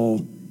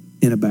wall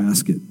in a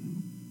basket.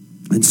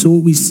 And so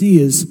what we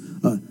see is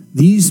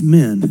these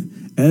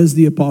men, as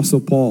the Apostle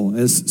Paul,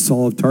 as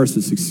Saul of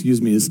Tarsus,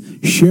 is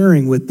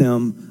sharing with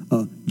them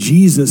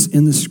Jesus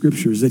in the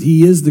Scriptures, that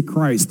he is the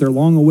Christ, their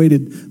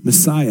long-awaited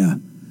Messiah.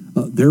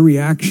 Their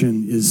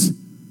reaction is,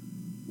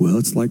 well,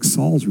 it's like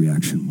Saul's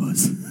reaction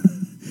was.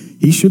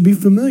 He should be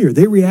familiar.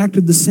 They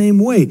reacted the same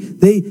way.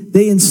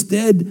 They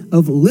instead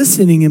of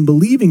listening and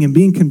believing and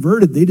being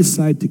converted, they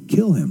decide to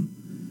kill him.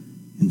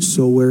 And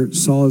so where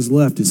Saul is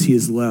left is he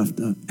is left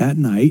at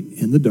night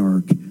in the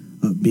dark,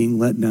 being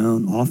let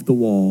down off the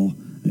wall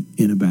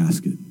in a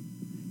basket.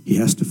 He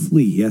has to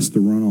flee. He has to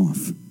run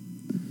off.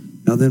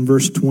 Now then,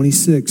 verse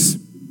 26.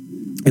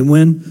 And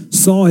when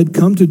Saul had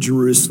come to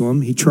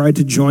Jerusalem, he tried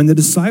to join the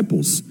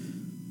disciples,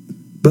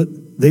 but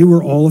they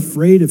were all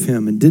afraid of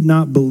him and did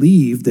not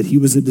believe that he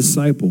was a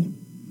disciple.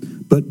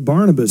 But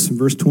Barnabas, in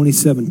verse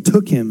 27,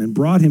 took him and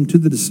brought him to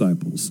the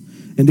disciples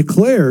and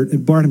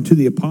brought him to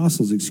the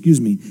apostles,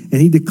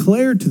 and he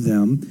declared to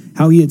them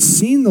how he had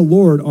seen the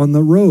Lord on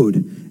the road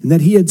and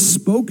that he had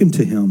spoken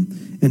to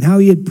him and how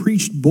he had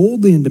preached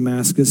boldly in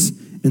Damascus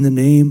in the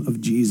name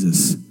of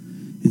Jesus.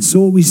 And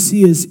so what we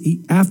see is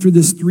after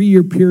this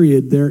 3-year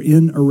period there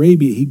in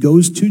Arabia, he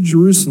goes to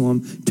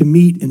Jerusalem to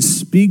meet and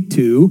speak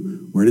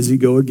to, where does he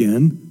go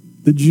again?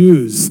 The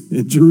Jews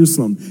in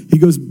Jerusalem. He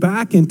goes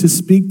back in to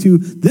speak to,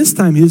 this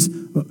time, his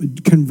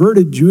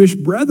converted Jewish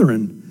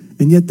brethren,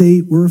 and yet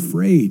they were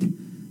afraid.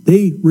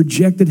 They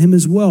rejected him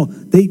as well.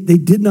 They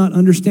did not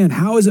understand,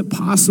 how is it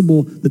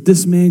possible that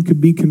this man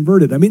could be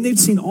converted? I mean, they'd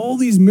seen all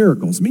these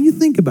miracles. I mean, you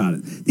think about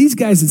it. These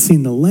guys had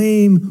seen the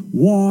lame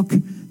walk.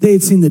 They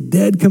had seen the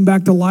dead come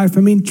back to life.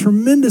 I mean,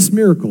 tremendous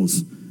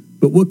miracles.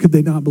 But what could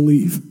they not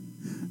believe?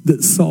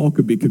 That Saul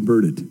could be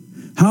converted.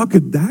 How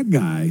could that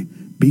guy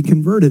be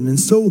converted? And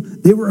so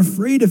they were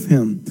afraid of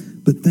him.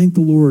 But thank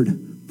the Lord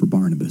for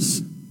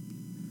Barnabas.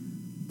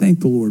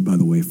 Thank the Lord, by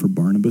the way, for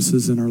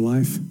Barnabas in our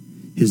life.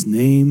 His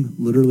name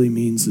literally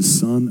means the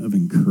son of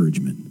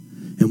encouragement.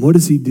 And what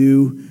does he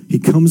do? He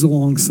comes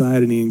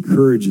alongside and he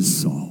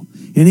encourages Saul.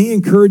 And he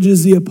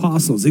encourages the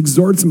apostles,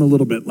 exhorts them a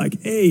little bit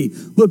like, hey,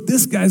 look,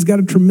 this guy's got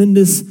a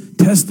tremendous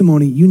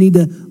testimony. You need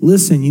to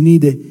listen. You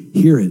need to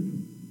hear it.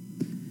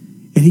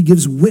 And he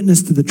gives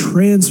witness to the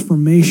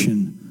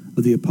transformation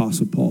of the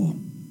apostle Paul.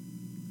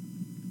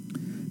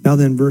 Now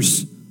then,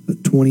 verse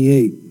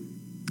 28.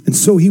 And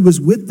so he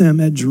was with them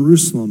at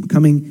Jerusalem,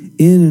 coming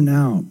in and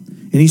out.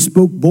 And he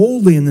spoke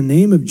boldly in the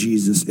name of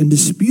Jesus and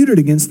disputed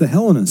against the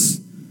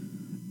Hellenists.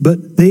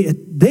 But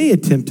they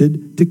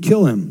attempted to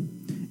kill him.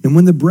 And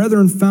when the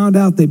brethren found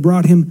out, they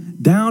brought him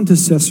down to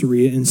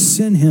Caesarea and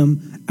sent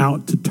him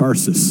out to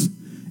Tarsus.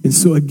 And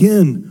so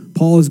again,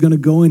 Paul is going to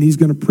go and he's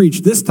going to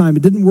preach. This time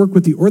it didn't work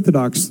with the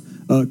Orthodox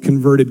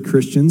converted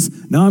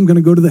Christians. Now I'm going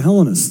to go to the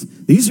Hellenists.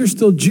 These are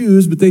still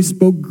Jews, but they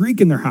spoke Greek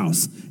in their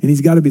house. And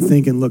he's got to be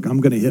thinking, look, I'm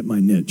going to hit my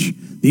niche.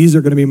 These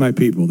are going to be my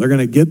people. They're going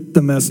to get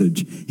the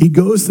message. He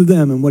goes to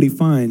them, and what he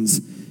finds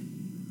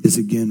is,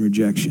 again,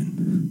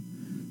 rejection.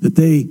 That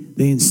they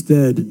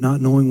instead,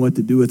 not knowing what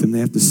to do with him, they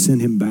have to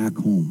send him back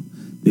home.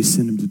 They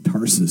send him to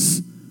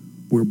Tarsus,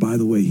 where, by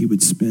the way, he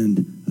would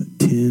spend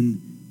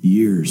 10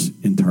 years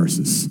in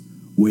Tarsus,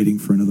 waiting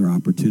for another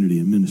opportunity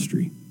in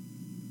ministry.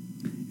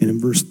 And in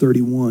verse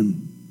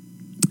 31,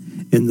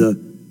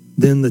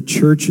 then the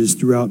churches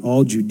throughout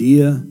all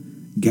Judea,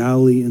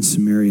 Galilee, and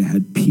Samaria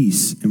had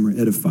peace and were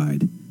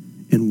edified.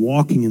 And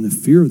walking in the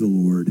fear of the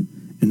Lord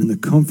and in the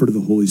comfort of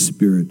the Holy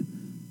Spirit,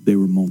 they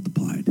were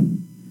multiplied.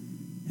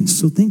 And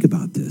so think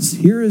about this.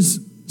 Here is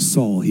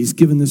Saul. He's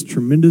given this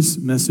tremendous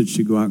message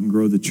to go out and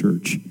grow the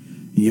church.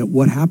 And yet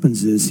what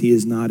happens is he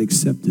is not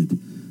accepted.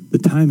 The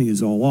timing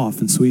is all off.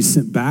 And so he's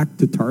sent back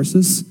to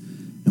Tarsus.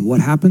 And what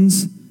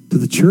happens to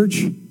the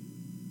church?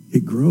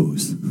 It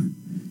grows.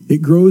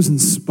 It grows in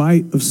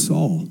spite of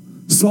Saul.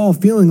 Saul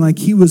feeling like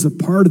he was a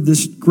part of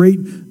this great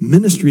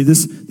ministry,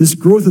 this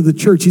growth of the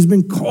church. He's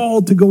been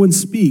called to go and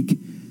speak.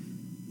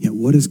 Yet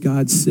what does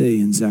God say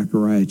in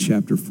Zechariah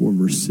chapter 4,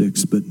 verse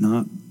 6? But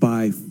not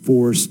by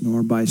force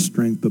nor by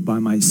strength, but by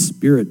my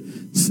spirit,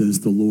 says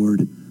the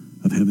Lord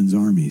of heaven's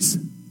armies.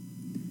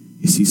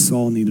 You see,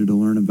 Saul needed to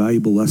learn a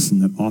valuable lesson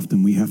that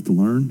often we have to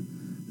learn,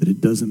 that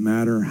it doesn't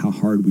matter how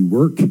hard we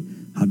work,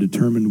 how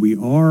determined we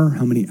are,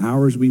 how many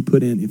hours we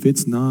put in. If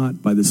it's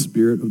not by the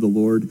Spirit of the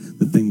Lord,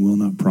 the thing will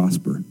not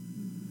prosper.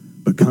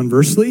 But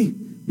conversely,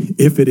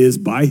 if it is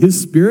by his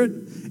Spirit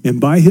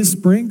and by his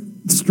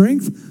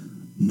strength,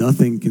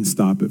 nothing can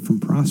stop it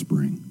from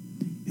prospering.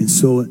 And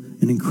so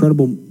an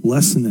incredible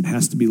lesson that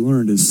has to be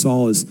learned as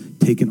Saul is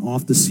taken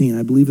off the scene,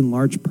 I believe in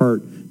large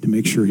part to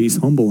make sure he's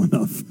humble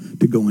enough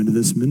to go into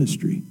this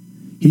ministry.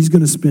 He's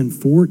going to spend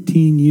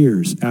 14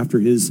 years after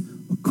his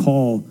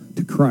call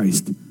to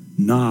Christ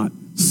not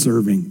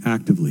serving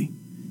actively.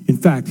 In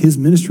fact, his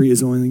ministry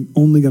is only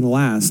going to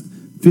last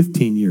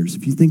 15 years.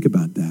 If you think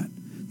about that,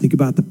 think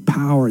about the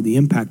power, the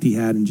impact he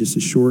had in just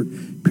a short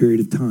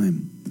period of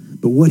time.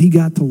 But what he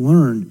got to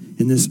learn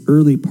in this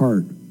early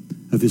part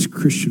of his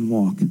Christian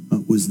walk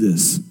was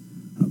this.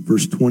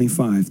 Verse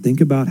 25,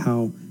 think about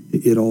how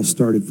it all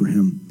started for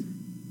him.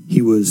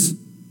 He was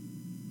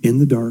in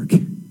the dark.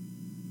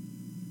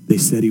 They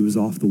said he was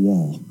off the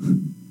wall.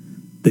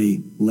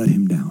 They let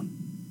him down.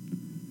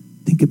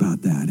 Think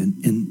about that.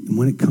 And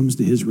when it comes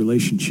to his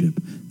relationship,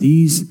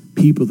 these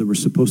people that were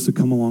supposed to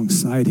come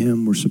alongside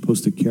him, were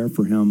supposed to care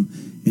for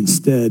him,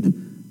 instead,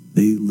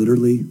 they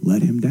literally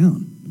let him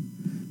down.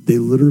 They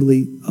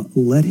literally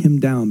let him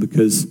down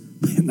because,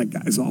 man, that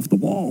guy's off the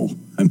wall.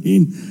 I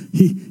mean,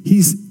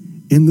 he's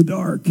in the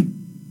dark.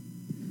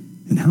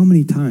 And how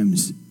many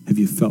times have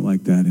you felt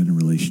like that in a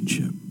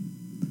relationship?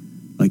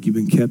 Like you've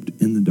been kept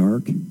in the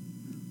dark?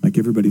 Like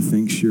everybody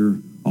thinks you're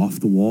off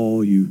the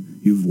wall,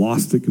 you've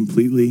lost it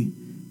completely,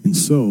 and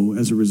so,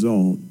 as a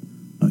result,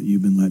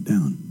 you've been let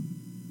down.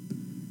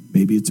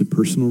 Maybe it's a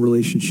personal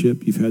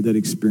relationship, you've had that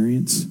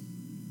experience.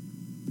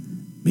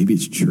 Maybe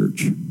it's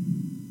church.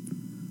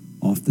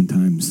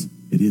 Oftentimes,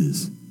 it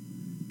is.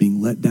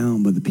 Being let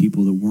down by the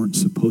people that weren't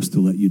supposed to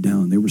let you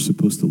down. They were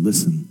supposed to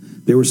listen.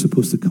 They were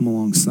supposed to come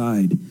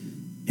alongside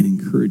and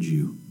encourage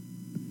you.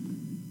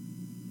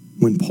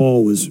 When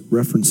Paul was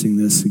referencing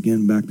this,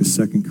 again, back to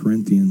 2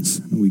 Corinthians,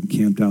 and we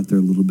camped out there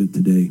a little bit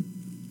today.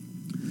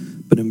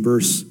 But in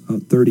verse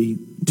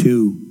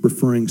 32,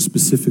 referring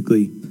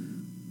specifically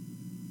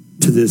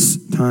to this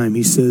time,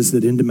 he says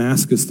that in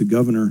Damascus, the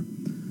governor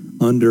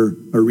under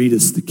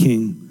Aretas the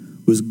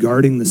king was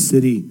guarding the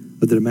city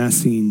of the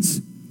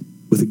Damascenes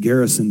with a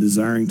garrison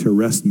desiring to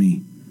arrest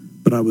me.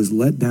 But I was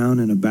let down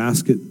in a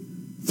basket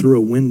through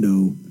a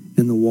window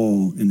in the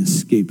wall and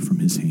escaped from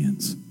his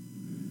hands.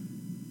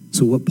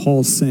 So what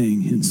Paul's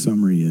saying in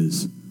summary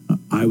is,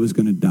 I was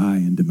going to die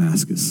in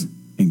Damascus,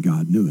 and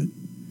God knew it.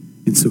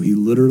 And so he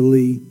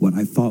literally, what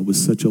I thought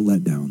was such a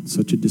letdown,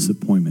 such a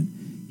disappointment,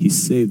 he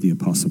saved the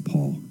Apostle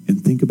Paul.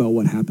 And think about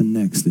what happened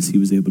next as he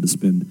was able to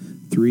spend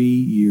 3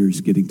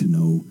 years getting to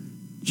know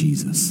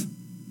Jesus.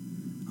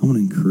 I want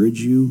to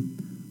encourage you,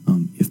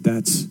 if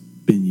that's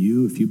been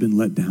you, if you've been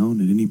let down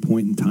at any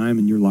point in time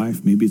in your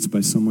life, maybe it's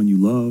by someone you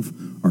love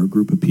or a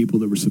group of people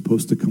that were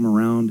supposed to come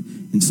around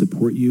and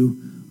support you,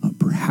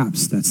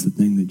 perhaps that's the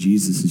thing that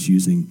Jesus is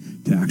using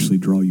to actually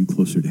draw you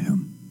closer to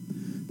him.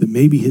 That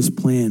maybe his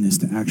plan is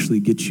to actually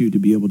get you to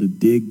be able to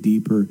dig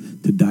deeper,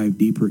 to dive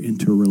deeper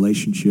into a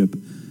relationship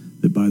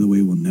that, by the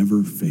way, will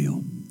never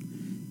fail.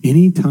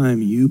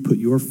 Anytime you put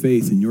your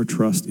faith and your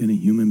trust in a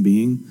human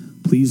being,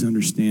 please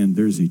understand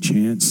there's a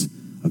chance,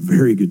 a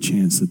very good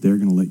chance, that they're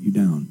going to let you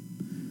down.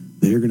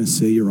 They're going to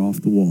say you're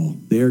off the wall.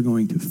 They are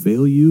going to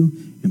fail you.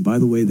 And by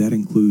the way, that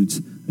includes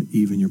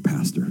even your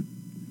pastor.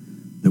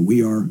 That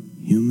we are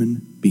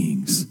human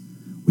beings.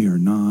 We are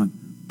not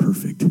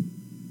perfect.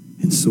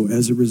 And so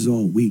as a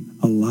result, we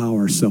allow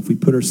ourselves, we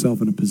put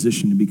ourselves in a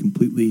position to be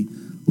completely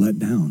let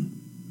down.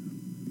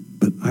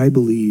 But I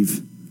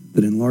believe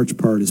that in large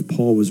part, as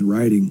Paul was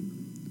writing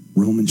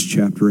Romans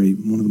chapter 8,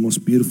 one of the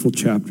most beautiful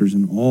chapters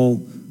in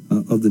all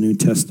of the New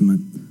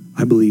Testament,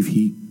 I believe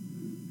he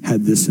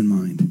had this in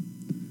mind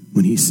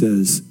when he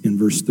says in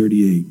verse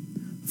 38,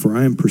 "For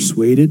I am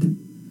persuaded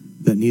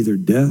that neither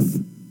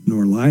death,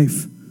 nor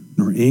life,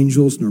 nor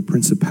angels, nor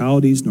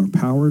principalities, nor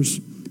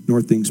powers,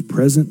 nor things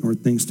present, nor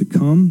things to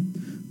come,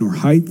 nor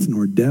height,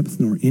 nor depth,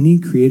 nor any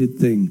created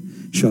thing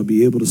shall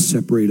be able to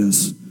separate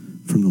us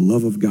from the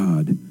love of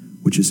God,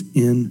 which is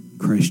in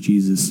Christ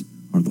Jesus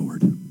our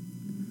Lord."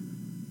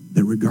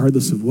 That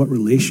regardless of what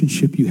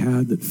relationship you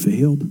had that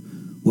failed,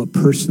 what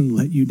person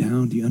let you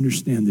down, do you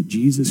understand that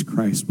Jesus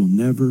Christ will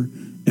never,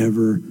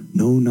 ever,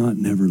 no, not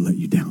never let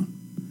you down?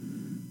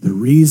 The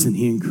reason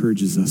he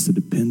encourages us to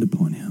depend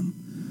upon him,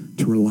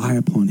 to rely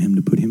upon him,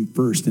 to put him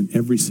first in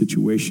every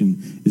situation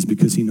is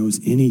because he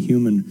knows any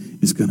human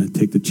is going to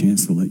take the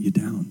chance to let you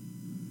down.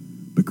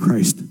 But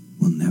Christ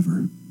will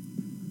never.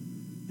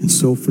 And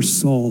so for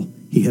Saul,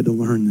 he had to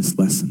learn this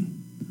lesson.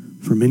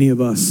 For many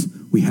of us,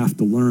 we have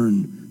to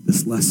learn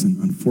this lesson,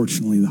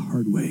 unfortunately, the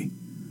hard way.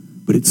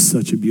 But it's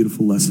such a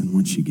beautiful lesson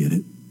once you get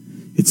it.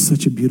 It's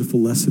such a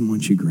beautiful lesson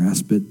once you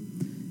grasp it.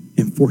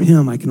 And for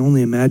him, I can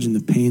only imagine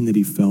the pain that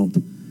he felt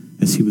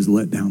as he was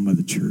let down by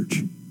the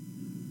church.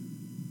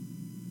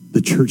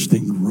 The church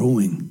then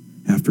growing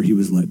after he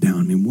was let down.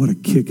 I mean, what a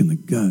kick in the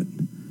gut.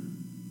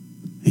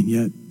 And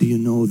yet, do you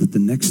know that the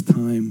next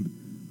time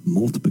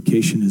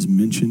multiplication is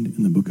mentioned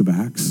in the book of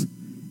Acts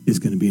is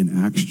going to be in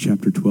Acts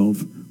chapter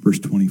 12, verse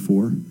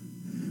 24,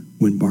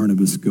 when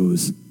Barnabas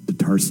goes to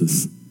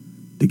Tarsus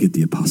to get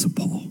the Apostle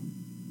Paul.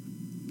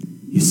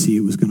 You see,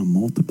 it was going to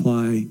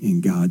multiply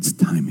in God's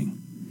timing.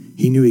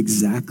 He knew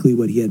exactly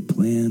what he had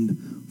planned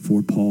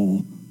for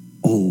Paul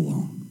all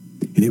along.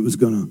 And it was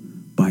going to,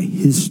 by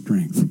his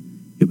strength,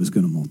 it was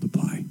going to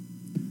multiply.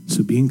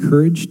 So be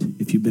encouraged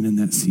if you've been in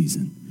that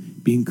season.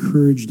 Be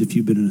encouraged if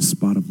you've been in a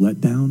spot of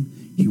letdown.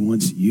 He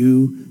wants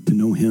you to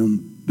know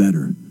him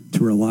better,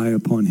 to rely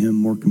upon him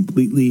more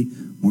completely,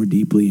 more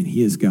deeply, and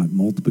he has got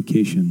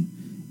multiplication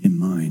in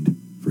mind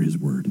for his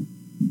word.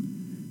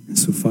 And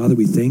so, Father,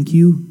 we thank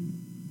you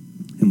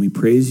and we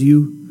praise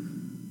you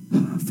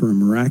for a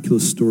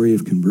miraculous story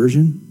of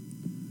conversion.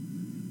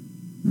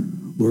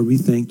 Lord, we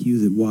thank you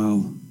that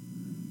while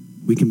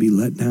we can be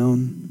let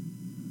down,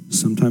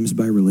 sometimes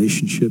by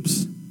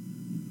relationships,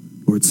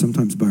 Lord,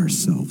 sometimes by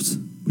ourselves,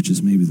 which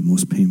is maybe the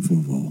most painful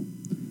of all,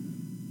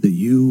 that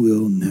you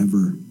will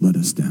never let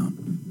us down.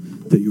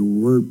 That your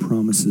word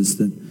promises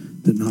that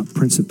not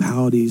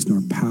principalities,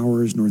 nor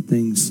powers, nor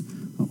things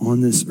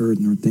on this earth,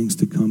 nor things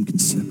to come can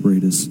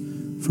separate us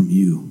from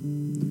you,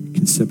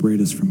 can separate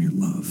us from your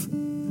love.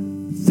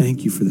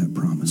 Thank you for that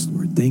promise,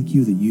 Lord. Thank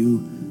you that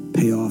you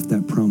pay off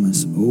that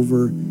promise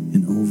over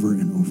and over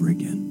and over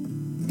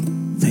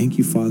again. Thank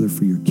you, Father,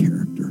 for your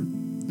character.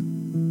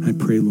 I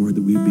pray, Lord,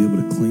 that we'd be able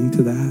to cling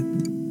to that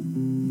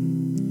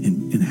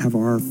and have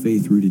our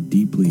faith rooted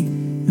deeply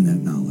in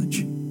that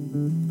knowledge.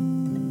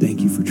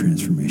 Thank you for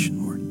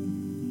transformation, Lord.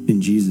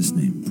 In Jesus'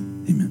 name,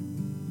 amen.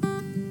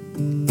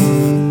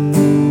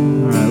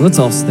 All right, let's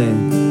all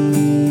stand.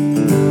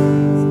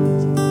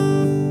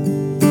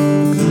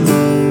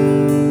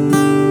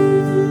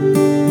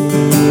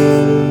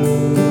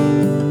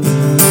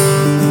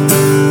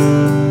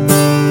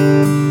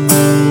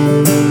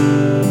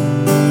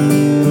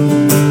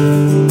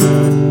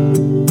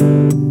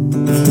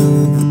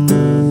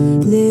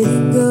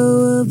 Letting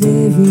go of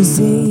every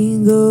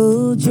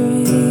single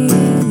dream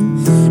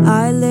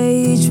I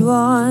lay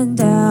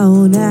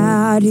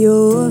at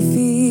your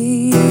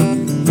feet.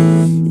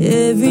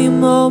 Every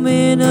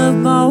moment of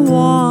my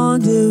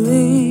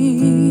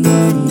wandering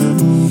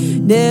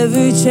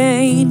never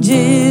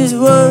changes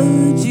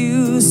what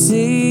you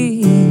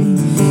see.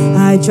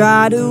 I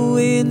try to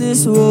win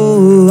this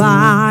war,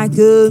 I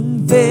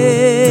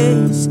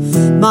confess.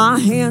 My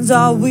hands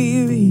are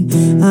weary,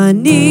 I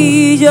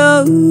need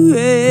your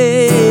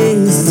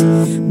rest.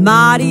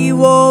 Mighty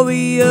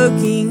warrior,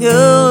 king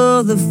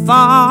of the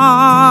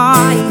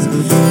fight.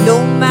 No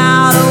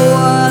matter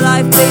what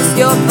I face,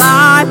 you're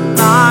by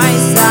my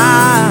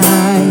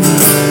side.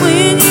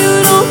 When you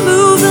don't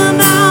move the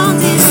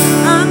mountains,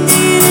 I'm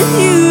needing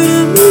you to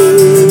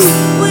move.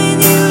 When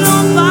you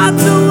don't fight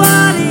the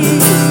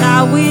waters, I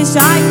wish I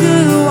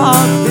could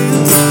walk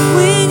through.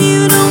 When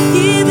you don't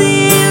give the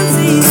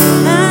answers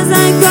as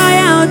I cry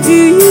out to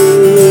you,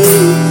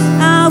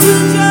 I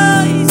will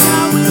trust,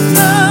 I will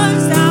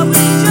trust, I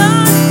will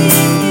trust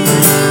in you.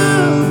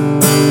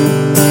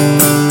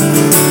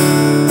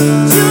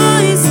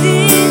 Trust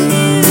in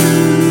you.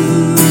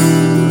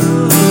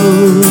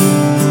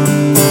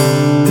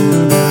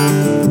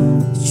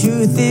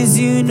 Truth is,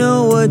 you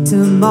know what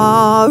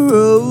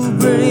tomorrow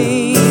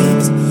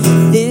brings.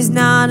 There's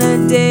not a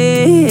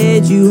day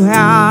ahead you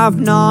have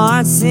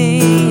not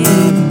seen.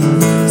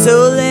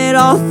 So let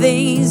all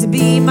things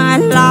be my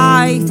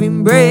life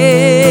and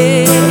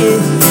breath.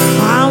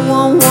 I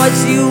want what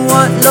you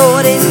want,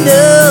 Lord, and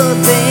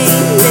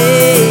nothing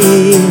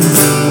less.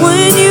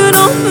 When you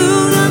don't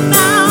move the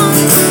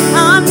mountains,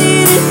 I'm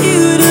needing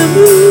you to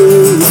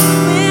move.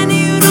 When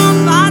you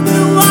don't fight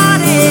the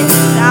waters,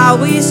 I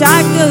wish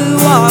I could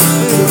walk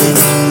through.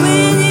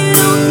 When you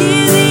don't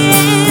give the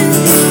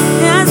answers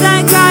as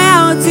I cry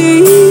out to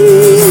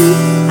you,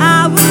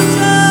 I will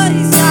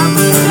trust, I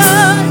will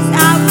trust,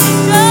 I will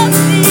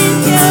trust in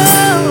you.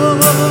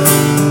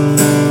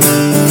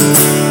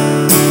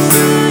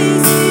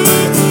 Trust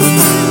in you.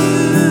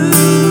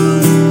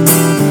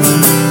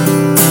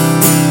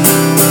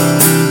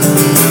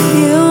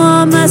 You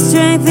are my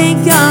strength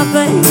and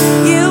comfort.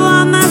 You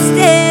are my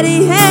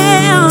steady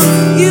hand.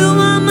 You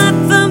are my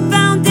firm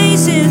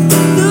foundation,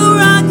 the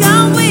rock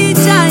on which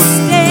I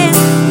stand.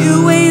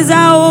 Your ways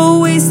are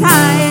always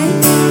high,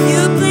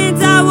 your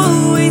plans are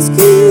always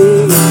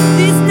good.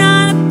 There's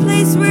not a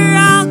place where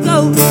I'll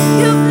go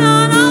you've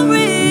not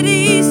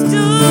already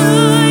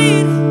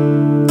stood.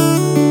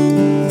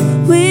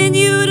 When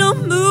you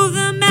don't move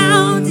the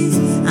mountains,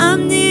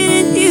 I'm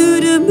needing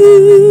you to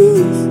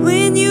move.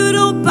 When you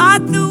don't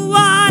part the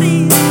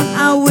waters,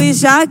 I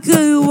wish I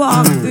could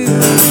walk through.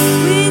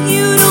 When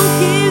you don't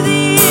give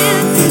the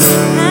answers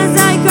as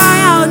I cry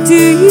out to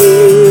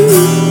you,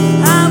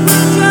 I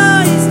will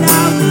trust, I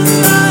will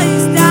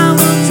trust, I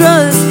will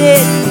trust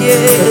in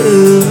you.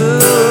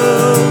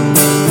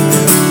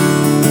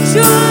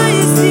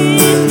 Trust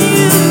in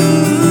you.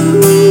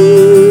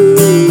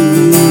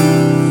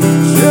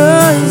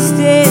 Trust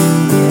in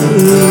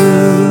you.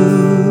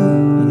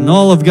 And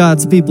all of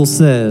God's people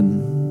said,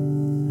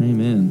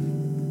 Amen.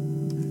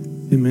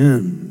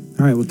 Amen.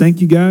 All right, well,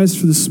 thank you guys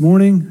for this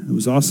morning. It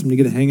was awesome to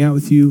get to hang out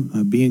with you.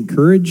 Be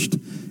encouraged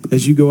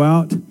as you go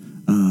out.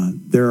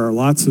 There are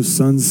lots of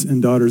sons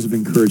and daughters of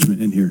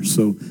encouragement in here,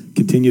 so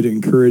continue to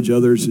encourage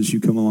others as you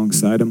come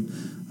alongside them.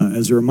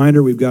 As a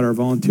reminder, we've got our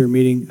volunteer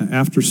meeting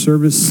after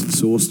service,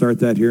 so we'll start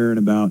that here in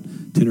about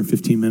 10 or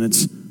 15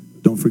 minutes.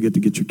 Don't forget to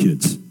get your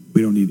kids.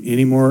 We don't need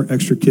any more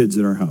extra kids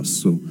at our house,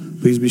 so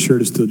please be sure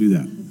to still do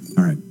that.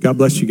 All right, God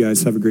bless you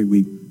guys. Have a great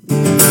week.